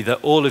heart would be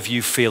that all of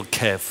you feel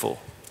cared for.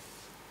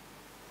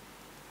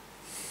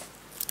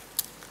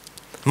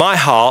 My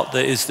heart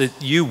is that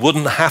you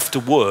wouldn't have to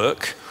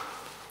work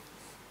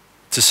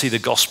to see the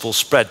gospel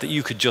spread, that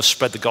you could just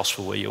spread the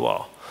gospel where you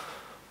are.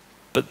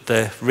 But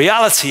the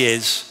reality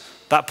is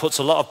that puts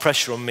a lot of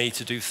pressure on me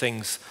to do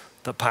things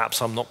that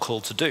perhaps I'm not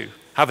called to do.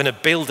 Having a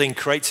building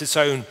creates its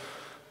own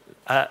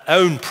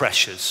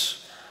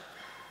pressures.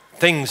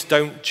 Things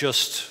don't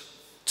just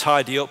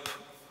tidy up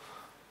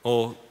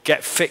or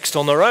get fixed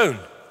on their own.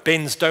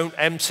 Bins don't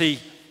empty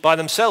by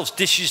themselves.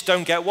 Dishes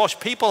don't get washed.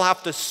 People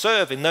have to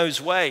serve in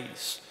those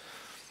ways.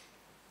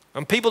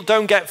 And people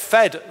don't get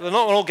fed. They're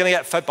not all going to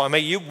get fed by me.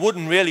 You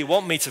wouldn't really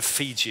want me to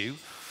feed you.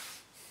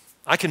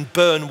 I can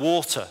burn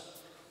water.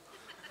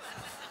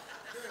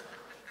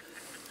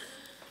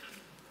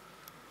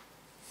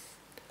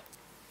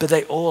 But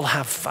they all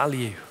have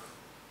value.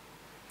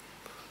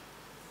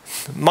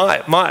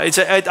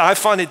 I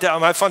find it.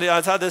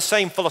 I've had the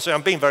same philosophy.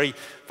 I'm being very,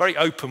 very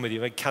open with you,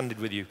 very candid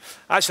with you.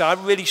 Actually, I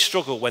really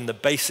struggle when the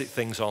basic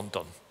things aren't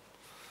done.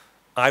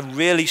 I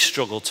really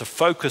struggle to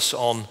focus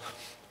on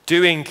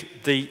doing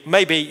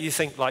maybe you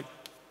think like,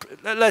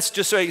 let's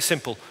just make it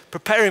simple,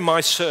 preparing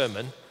my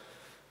sermon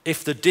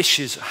if the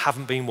dishes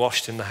haven't been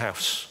washed in the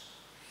house.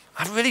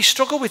 I really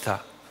struggle with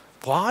that.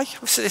 Why?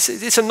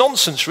 It's a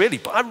nonsense really,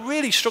 but I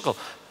really struggle.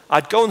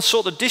 I'd go and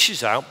sort the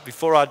dishes out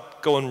before I'd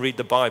go and read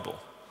the Bible.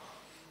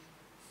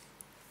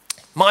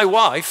 My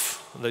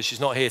wife, although she's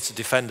not here to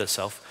defend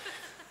herself,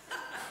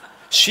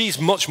 she's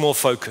much more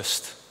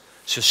focused.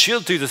 So she'll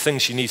do the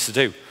things she needs to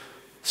do.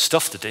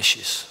 Stuff the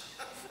dishes.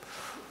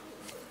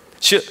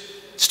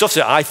 Stuff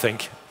it, I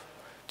think.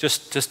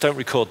 Just don't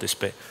record this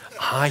bit.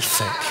 I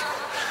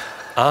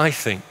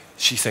think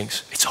she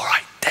thinks, it's all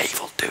right, Dave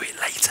will do it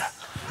later.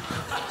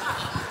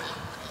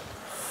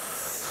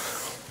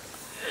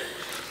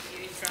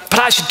 But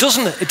actually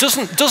it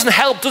doesn't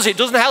help, does it? It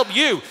doesn't help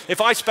you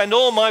if I spend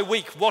all my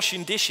week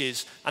washing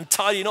dishes and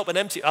tidying up and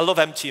emptying. I love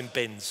emptying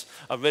bins.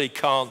 I really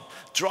can't.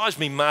 It drives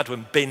me mad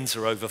when bins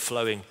are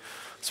overflowing.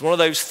 It's one of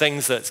those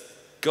things that's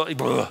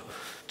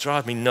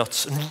drive me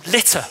nuts. And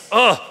litter,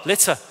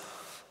 litter.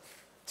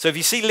 So if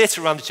you see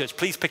litter around the church,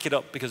 please pick it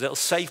up because it'll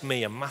save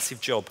me a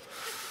massive job.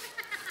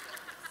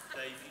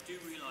 Dave, you do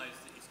realise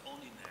that it's on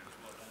in there as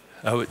well,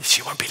 don't you? Oh,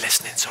 she won't be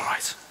listening, it's all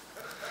right.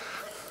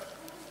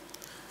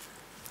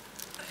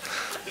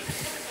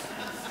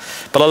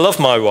 But I love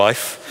my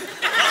wife.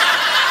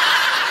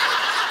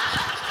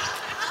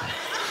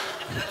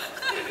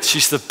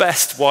 She's the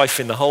best wife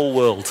in the whole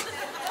world.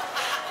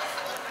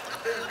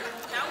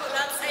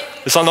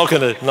 It's not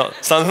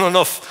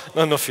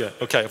enough yet.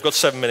 Okay, I've got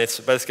 7 minutes.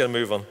 I better get a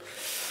move on.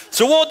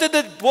 So what did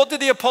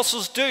the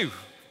apostles do?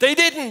 They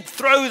didn't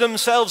throw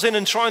themselves in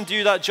and try and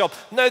do that job.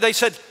 No, they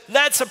said,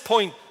 let's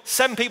appoint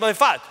 7 people. In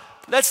fact,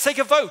 let's take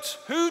a vote.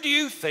 Who do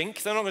you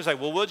think? They're not going to say,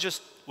 well,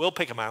 we'll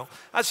pick them out.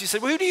 As you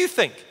said, well, who do you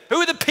think? Who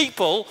are the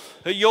people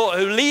who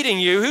are leading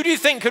you? Who do you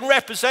think can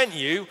represent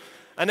you?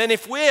 And then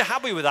if we're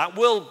happy with that,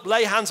 we'll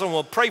lay hands on them,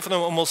 we'll pray for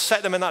them, and we'll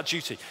set them in that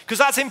duty. Because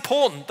that's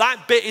important.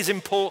 That bit is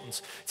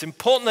important. It's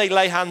important they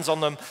lay hands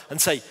on them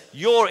and say,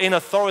 you're in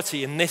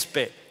authority in this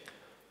bit.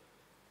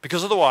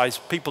 Because otherwise,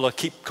 people will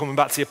keep coming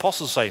back to the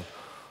apostles saying,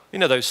 you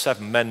know those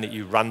 7 men that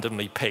you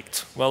randomly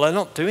picked? Well, they're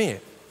not doing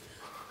it.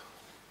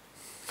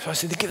 So I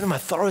said, they give them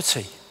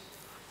authority.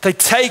 They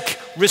take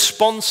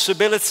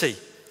responsibility.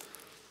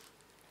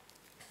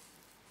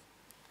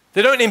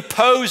 They don't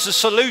impose a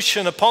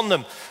solution upon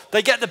them.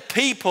 They get the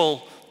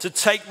people to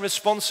take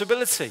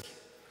responsibility.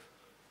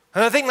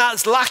 And I think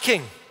that's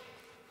lacking.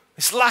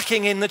 It's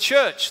lacking in the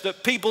church,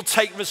 that people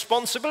take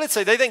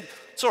responsibility. They think,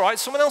 it's all right,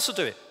 someone else will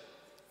do it.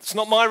 It's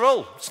not my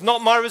role. It's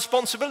not my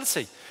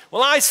responsibility.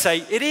 Well, I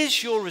say it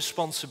is your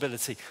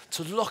responsibility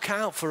to look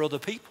out for other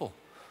people.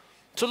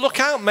 To look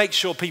out and make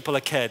sure people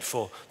are cared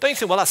for. Don't you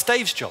think, well, that's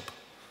Dave's job.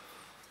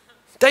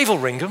 Dave will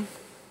ring them.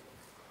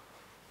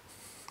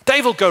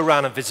 Dave will go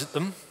around and visit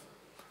them.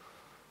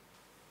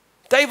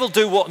 Dave will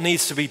do what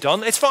needs to be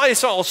done. It's fine.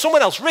 It's not, or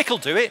someone else, Rick will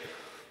do it.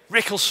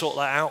 Rick will sort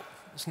that out.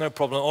 It's no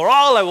problem. Or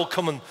Arlo will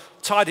come and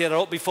tidy it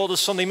up before the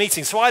Sunday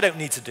meeting, so I don't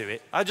need to do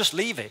it. I just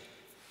leave it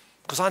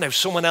because I know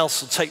someone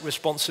else will take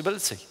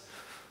responsibility.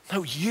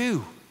 No,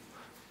 you.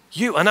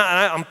 And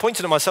I'm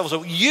pointing at myself as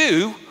well.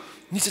 You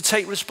need to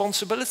take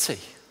responsibility.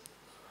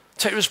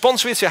 Take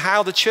responsibility of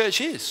how the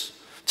church is.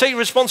 Take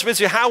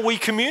responsibility of how we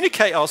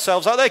communicate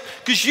ourselves out there.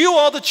 Because you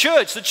are the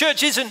church. The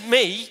church isn't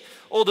me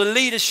or the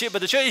leadership of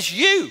the church. It's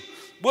you.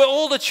 We're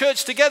all the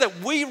church together.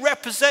 We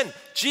represent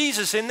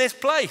Jesus in this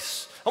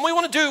place. And we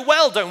want to do it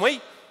well, don't we?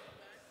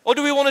 Or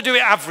do we want to do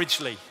it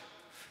averagely?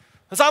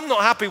 Because I'm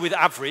not happy with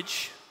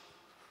average.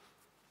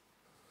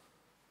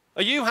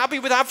 Are you happy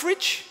with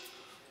average?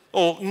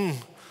 Or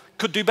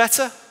could do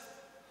better?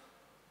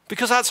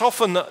 Because that's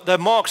often the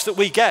marks that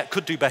we get,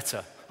 could do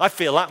better. I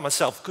feel that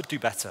myself, could do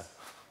better.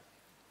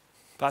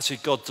 But actually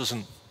God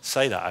doesn't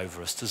say that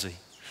over us, does he?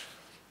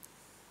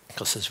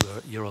 God says,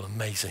 you're all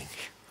amazing.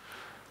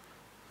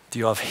 Do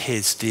you have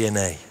his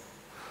DNA?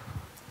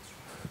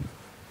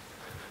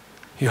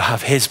 You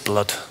have his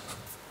blood.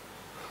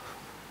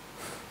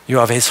 you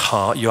have his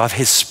heart, you have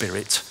his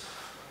spirit,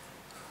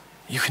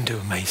 you can do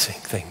amazing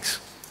things.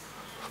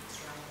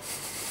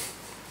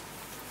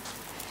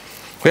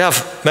 We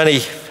have many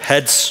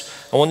heads.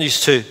 I want you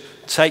to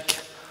take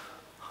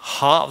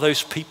heart of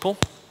those people.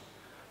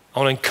 I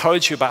want to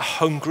encourage you about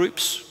home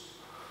groups,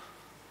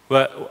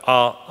 where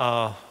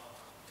our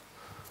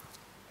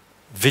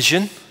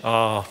vision,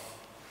 our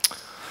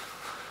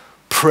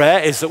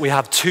prayer is that we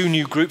have 2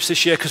 new groups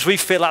this year, because we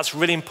feel that's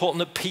really important,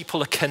 that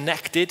people are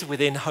connected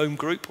within home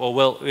group, or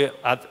we're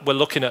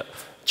looking at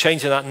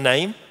changing that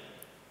name.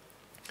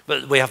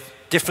 But we have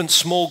different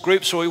small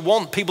groups where we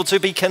want people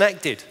to be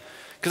connected.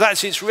 Because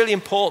actually it's really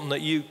important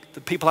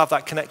that people have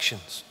that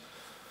connections.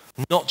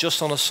 Not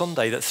just on a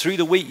Sunday, that through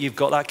the week you've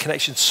got that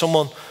connection,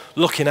 someone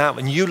looking out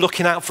and you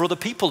looking out for other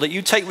people, that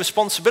you take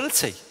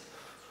responsibility.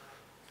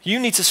 You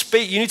need to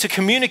speak, you need to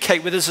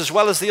communicate with us as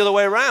well as the other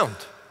way around.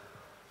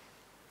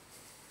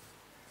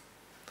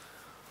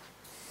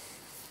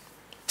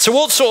 So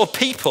what sort of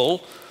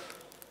people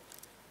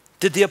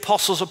did the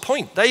apostles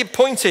appoint? They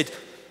appointed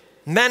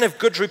men of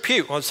good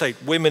repute. I'd say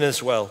women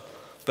as well.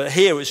 But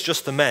here it's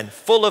just the men,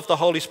 full of the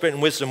Holy Spirit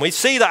and wisdom. We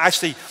see that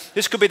actually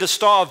this could be the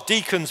start of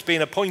deacons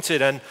being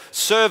appointed and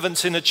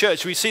servants in the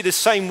church. We see this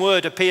same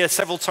word appear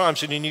several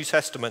times in the New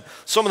Testament,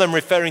 some of them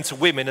referring to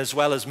women as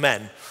well as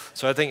men.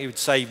 So I think it would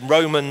say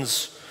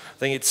Romans, I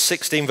think it's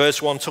 16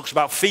 verse 1, talks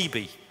about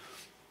Phoebe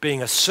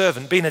being a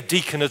servant, being a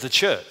deacon of the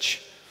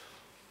church.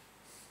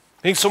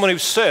 Being someone who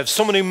serves,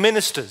 someone who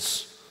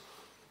ministers.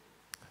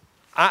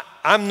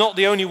 I'm not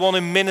the only one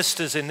who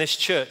ministers in this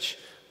church.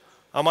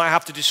 I might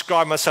have to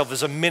describe myself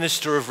as a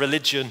minister of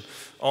religion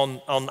on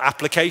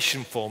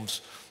application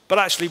forms. But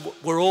actually,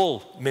 we're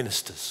all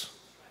ministers.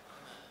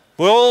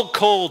 We're all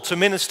called to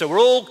minister. We're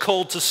all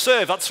called to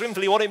serve. That's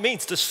simply what it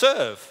means, to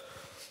serve.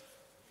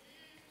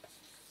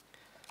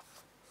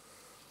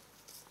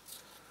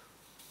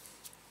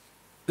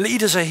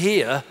 Leaders are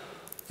here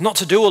not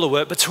to do all the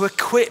work, but to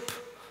equip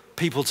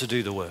people to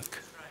do the work.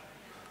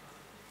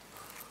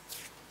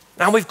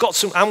 And we've got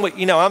some, I'm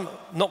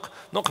not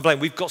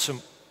complaining, we've got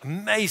some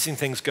amazing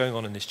things going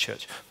on in this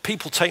church.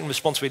 People taking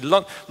responsibility.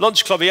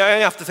 Lunch club, you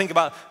only have to think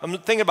about, I'm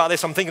thinking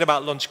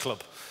about lunch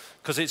club.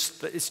 Because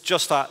it's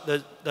just that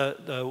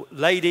the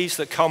ladies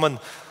that come and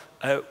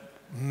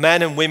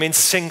men and women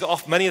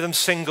many of them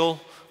single,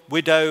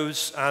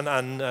 widows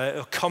and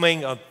are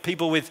coming,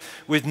 people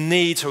with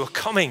needs who are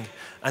coming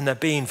and they're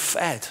being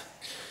fed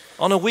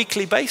on a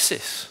weekly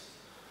basis.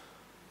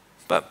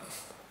 But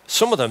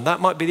some of them, that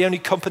might be the only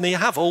company you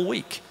have all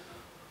week.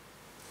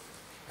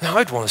 Now,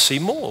 I'd want to see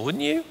more,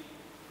 wouldn't you?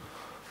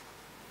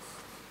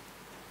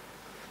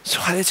 So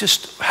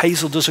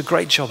Hazel does a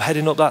great job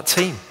heading up that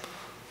team.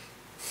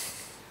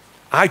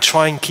 I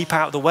try and keep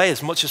out of the way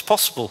as much as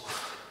possible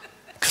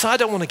because I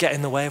don't want to get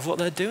in the way of what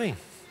they're doing.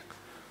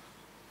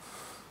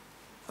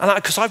 And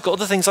because I've got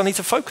other things I need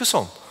to focus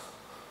on.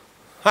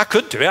 I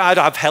could do it.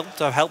 I've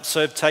helped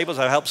serve tables,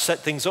 I've helped set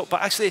things up,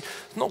 but actually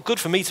it's not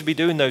good for me to be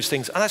doing those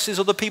things. And actually there's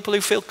other people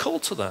who feel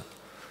called to that.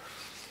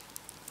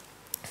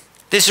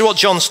 This is what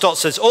John Stott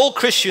says. All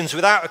Christians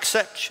without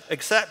exception,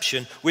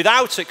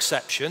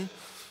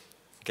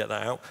 get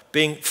that out,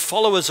 being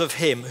followers of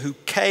him who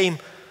came,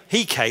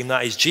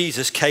 that is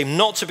Jesus, came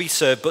not to be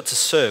served but to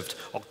serve,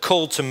 or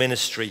called to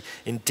ministry,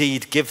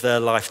 indeed give their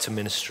life to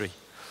ministry.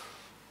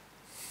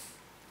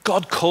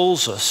 God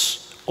calls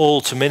us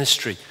all to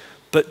ministry,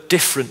 but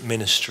different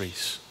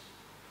ministries.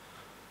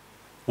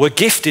 We're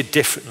gifted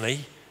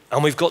differently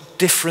and we've got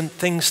different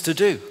things to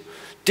do.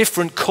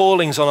 Different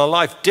callings on our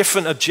life,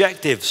 different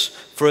objectives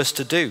for us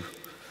to do.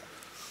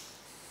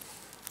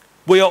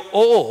 We are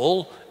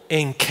all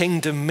in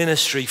kingdom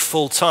ministry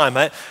full-time.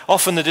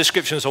 Often the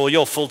description is, oh,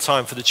 you're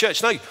full-time for the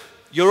church. No,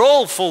 you're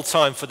all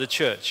full-time for the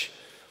church.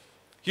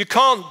 You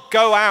can't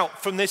go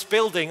out from this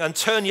building and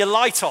turn your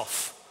light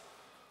off.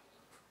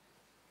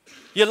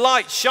 Your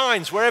light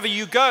shines wherever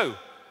you go.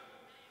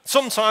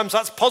 Sometimes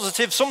that's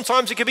positive,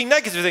 sometimes it can be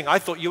negative. I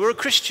thought you were a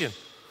Christian.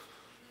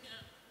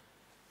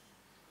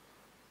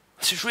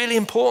 This is really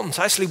important.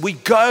 Actually, we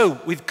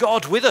go with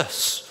God with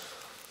us.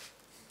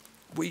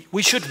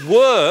 We should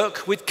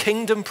work with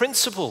kingdom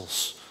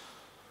principles.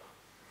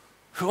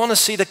 We want to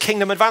see the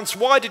kingdom advance.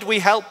 Why did we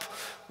help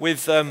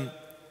with the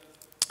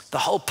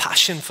whole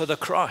passion for the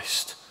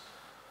Christ?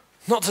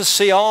 Not to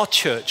see our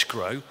church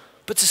grow,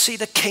 but to see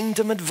the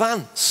kingdom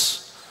advance.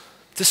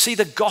 To see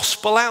the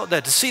gospel out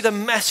there, to see the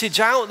message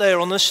out there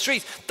on the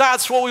street.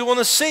 That's what we want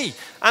to see.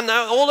 And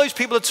all those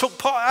people that took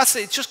part,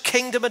 it's just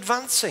kingdom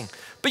advancing.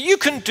 But you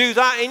can do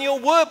that in your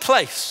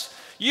workplace.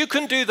 You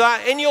can do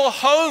that in your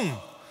home.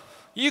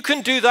 You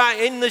can do that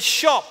in the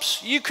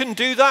shops. You can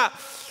do that,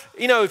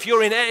 if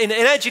you're in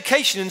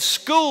education, in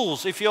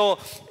schools, if you're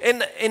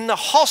in the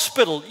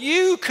hospital.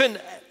 You can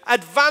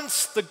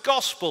advance the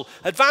gospel,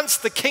 advance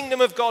the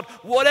kingdom of God,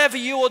 whatever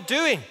you are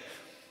doing.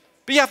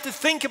 But you have to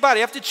think about it.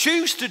 You have to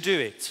choose to do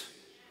it.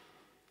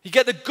 You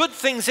get the good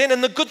things in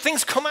and the good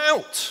things come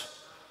out.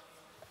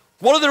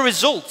 What are the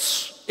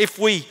results if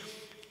we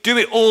do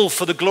it all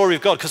for the glory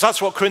of God? Because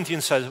that's what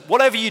Corinthians says.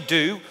 Whatever you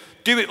do,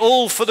 do it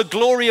all for the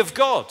glory of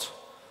God.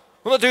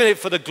 We're not doing it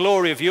for the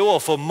glory of you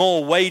or for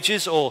more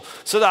wages or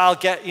so that I'll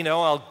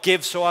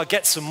give so I'll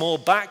get some more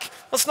back.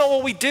 That's not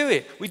what we do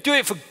it. We do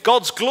it for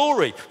God's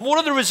glory. What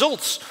are the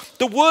results?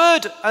 The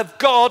word of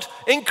God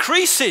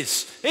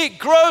increases. It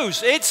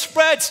grows. It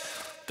spreads.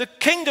 The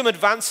kingdom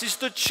advances.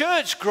 The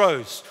church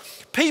grows.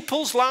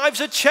 People's lives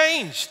are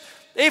changed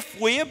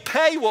if we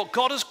obey what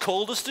God has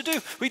called us to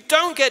do. We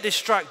don't get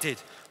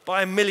distracted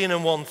by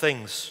 1,000,001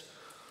 things.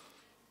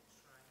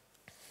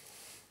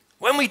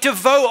 When we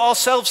devote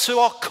ourselves to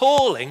our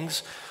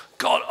callings,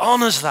 God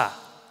honors that.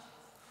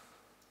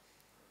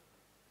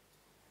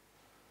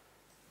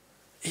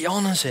 He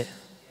honors it,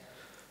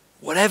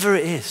 whatever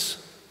it is.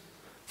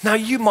 Now,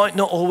 you might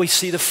not always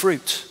see the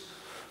fruit,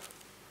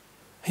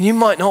 and you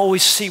might not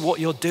always see what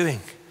you're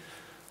doing,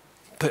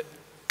 but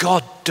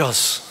God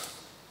does.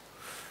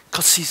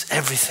 God sees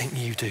everything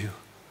you do.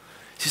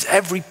 He sees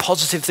every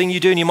positive thing you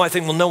do, and you might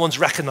think, well, no one's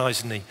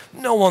recognizing me.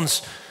 No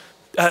one's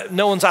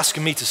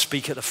asking me to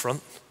speak at the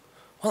front.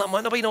 Well, that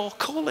might not be our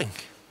calling.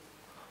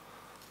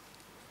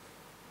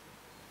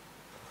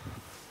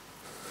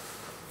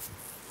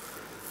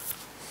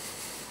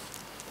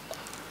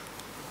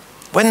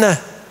 When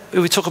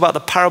we talk about the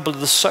parable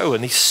of the sower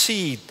and the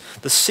seed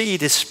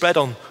is spread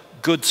on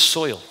good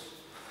soil.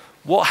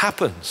 What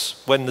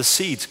happens when the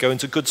seeds go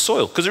into good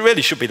soil? Because it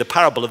really should be the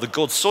parable of the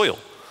good soil.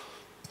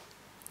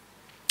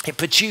 It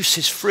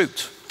produces fruit,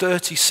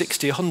 30,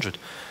 60, 100.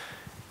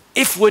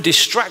 If we're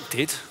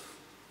distracted,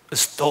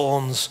 as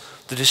thorns,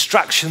 the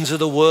distractions of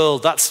the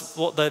world, that's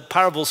what the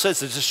parable says,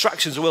 the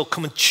distractions of the world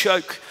come and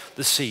choke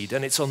the seed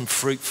and it's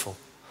unfruitful.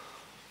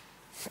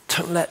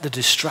 Don't let the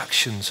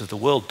distractions of the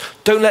world,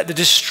 don't let the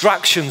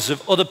distractions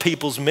of other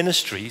people's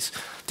ministries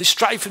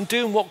distract you from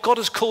doing what God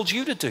has called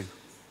you to do.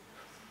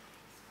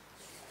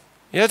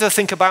 You have to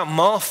think about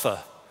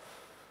Martha.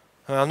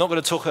 I'm not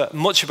going to talk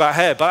much about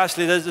her, but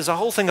actually there's a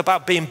whole thing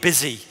about being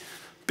busy,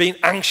 being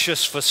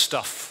anxious for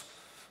stuff.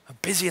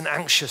 Busy and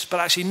anxious, but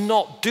actually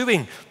not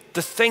doing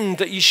the thing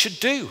that you should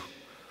do.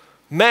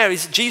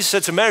 Jesus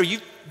said to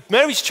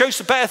Mary's chose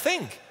the better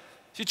thing.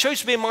 She chose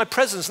to be in my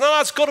presence. Now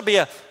that's got to be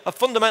a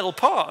fundamental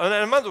part.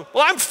 And well,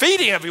 I'm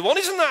feeding everyone.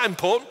 Isn't that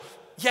important?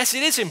 Yes,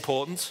 it is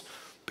important,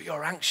 but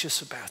you're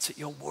anxious about it.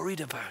 You're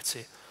worried about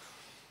it.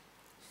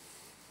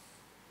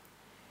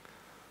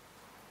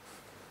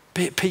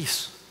 Be at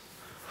peace.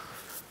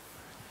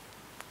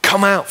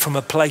 Come out from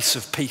a place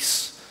of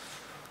peace.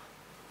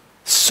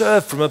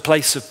 Serve from a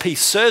place of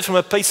peace. Serve from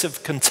a place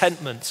of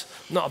contentment,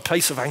 not a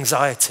place of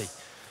anxiety.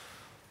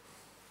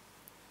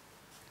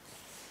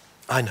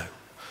 I know.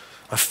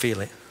 I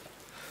feel it.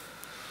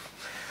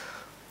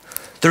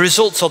 The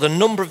results are the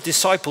number of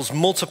disciples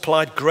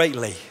multiplied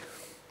greatly.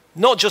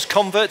 Not just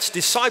converts,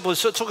 disciples.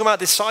 So talking about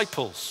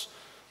disciples.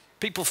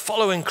 People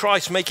following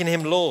Christ, making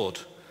him Lord.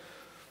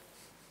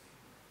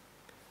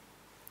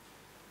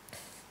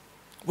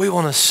 We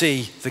want to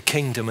see the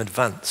kingdom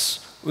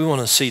advance. We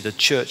want to see the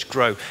church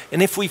grow.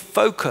 And if we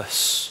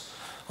focus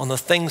on the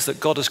things that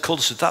God has called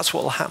us to, that's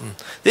what will happen.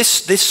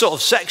 This sort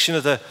of section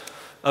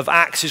of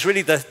Acts is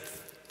really the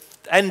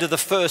end of the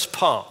first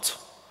part.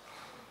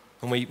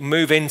 And we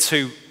move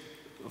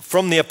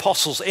from the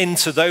apostles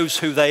into those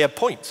who they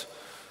appoint.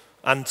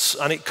 And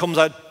it comes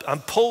out,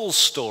 and Paul's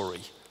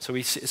story. So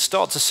we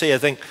start to see, I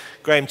think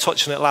Graham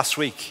touched on it last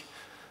week,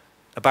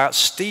 about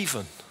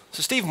Stephen.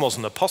 So Stephen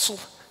wasn't an apostle.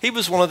 He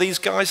was one of these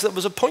guys that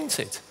was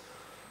appointed.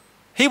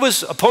 He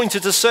was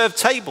appointed to serve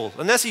table.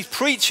 Unless he's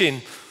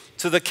preaching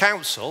to the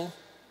council,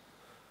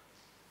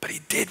 but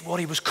he did what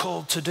he was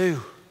called to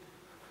do.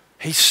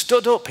 He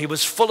stood up. He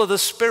was full of the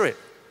Spirit.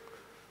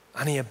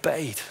 And he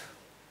obeyed.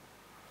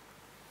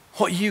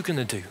 What are you going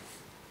to do?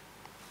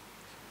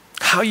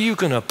 How are you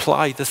going to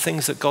apply the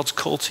things that God's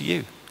called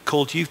you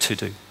to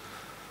do?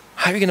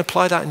 How are you going to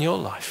apply that in your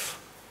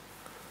life?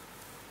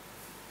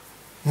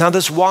 Now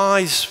there's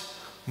wise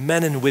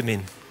men and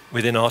women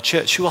within our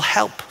church who will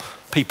help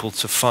people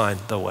to find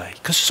the way.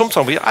 Because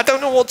sometimes I don't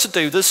know what to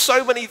do. There's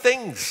so many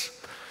things.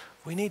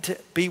 We need to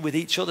be with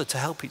each other to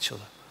help each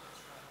other.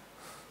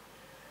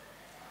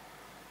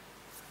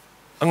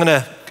 I'm going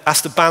to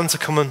ask the band to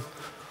come and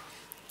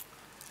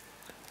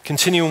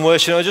continue in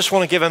worship. I just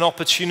want to give an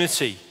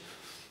opportunity.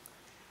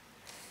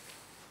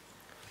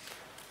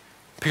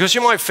 Because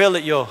you might feel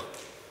that you're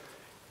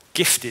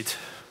gifted.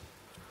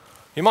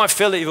 You might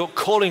feel that you've got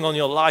calling on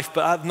your life,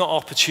 but have not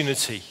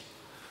opportunity.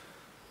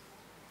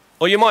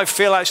 Or you might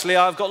feel, actually,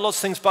 I've got lots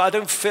of things, but I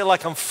don't feel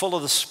like I'm full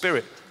of the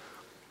Spirit.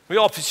 We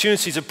have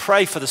opportunity to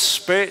pray for the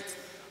Spirit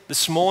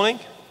this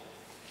morning.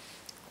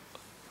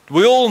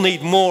 We all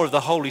need more of the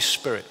Holy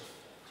Spirit.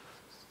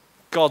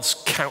 God's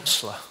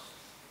counselor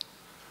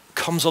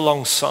comes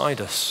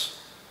alongside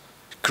us.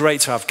 It's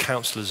great to have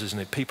counselors, isn't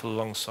it? People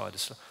alongside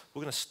us.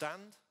 We're going to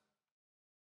stand.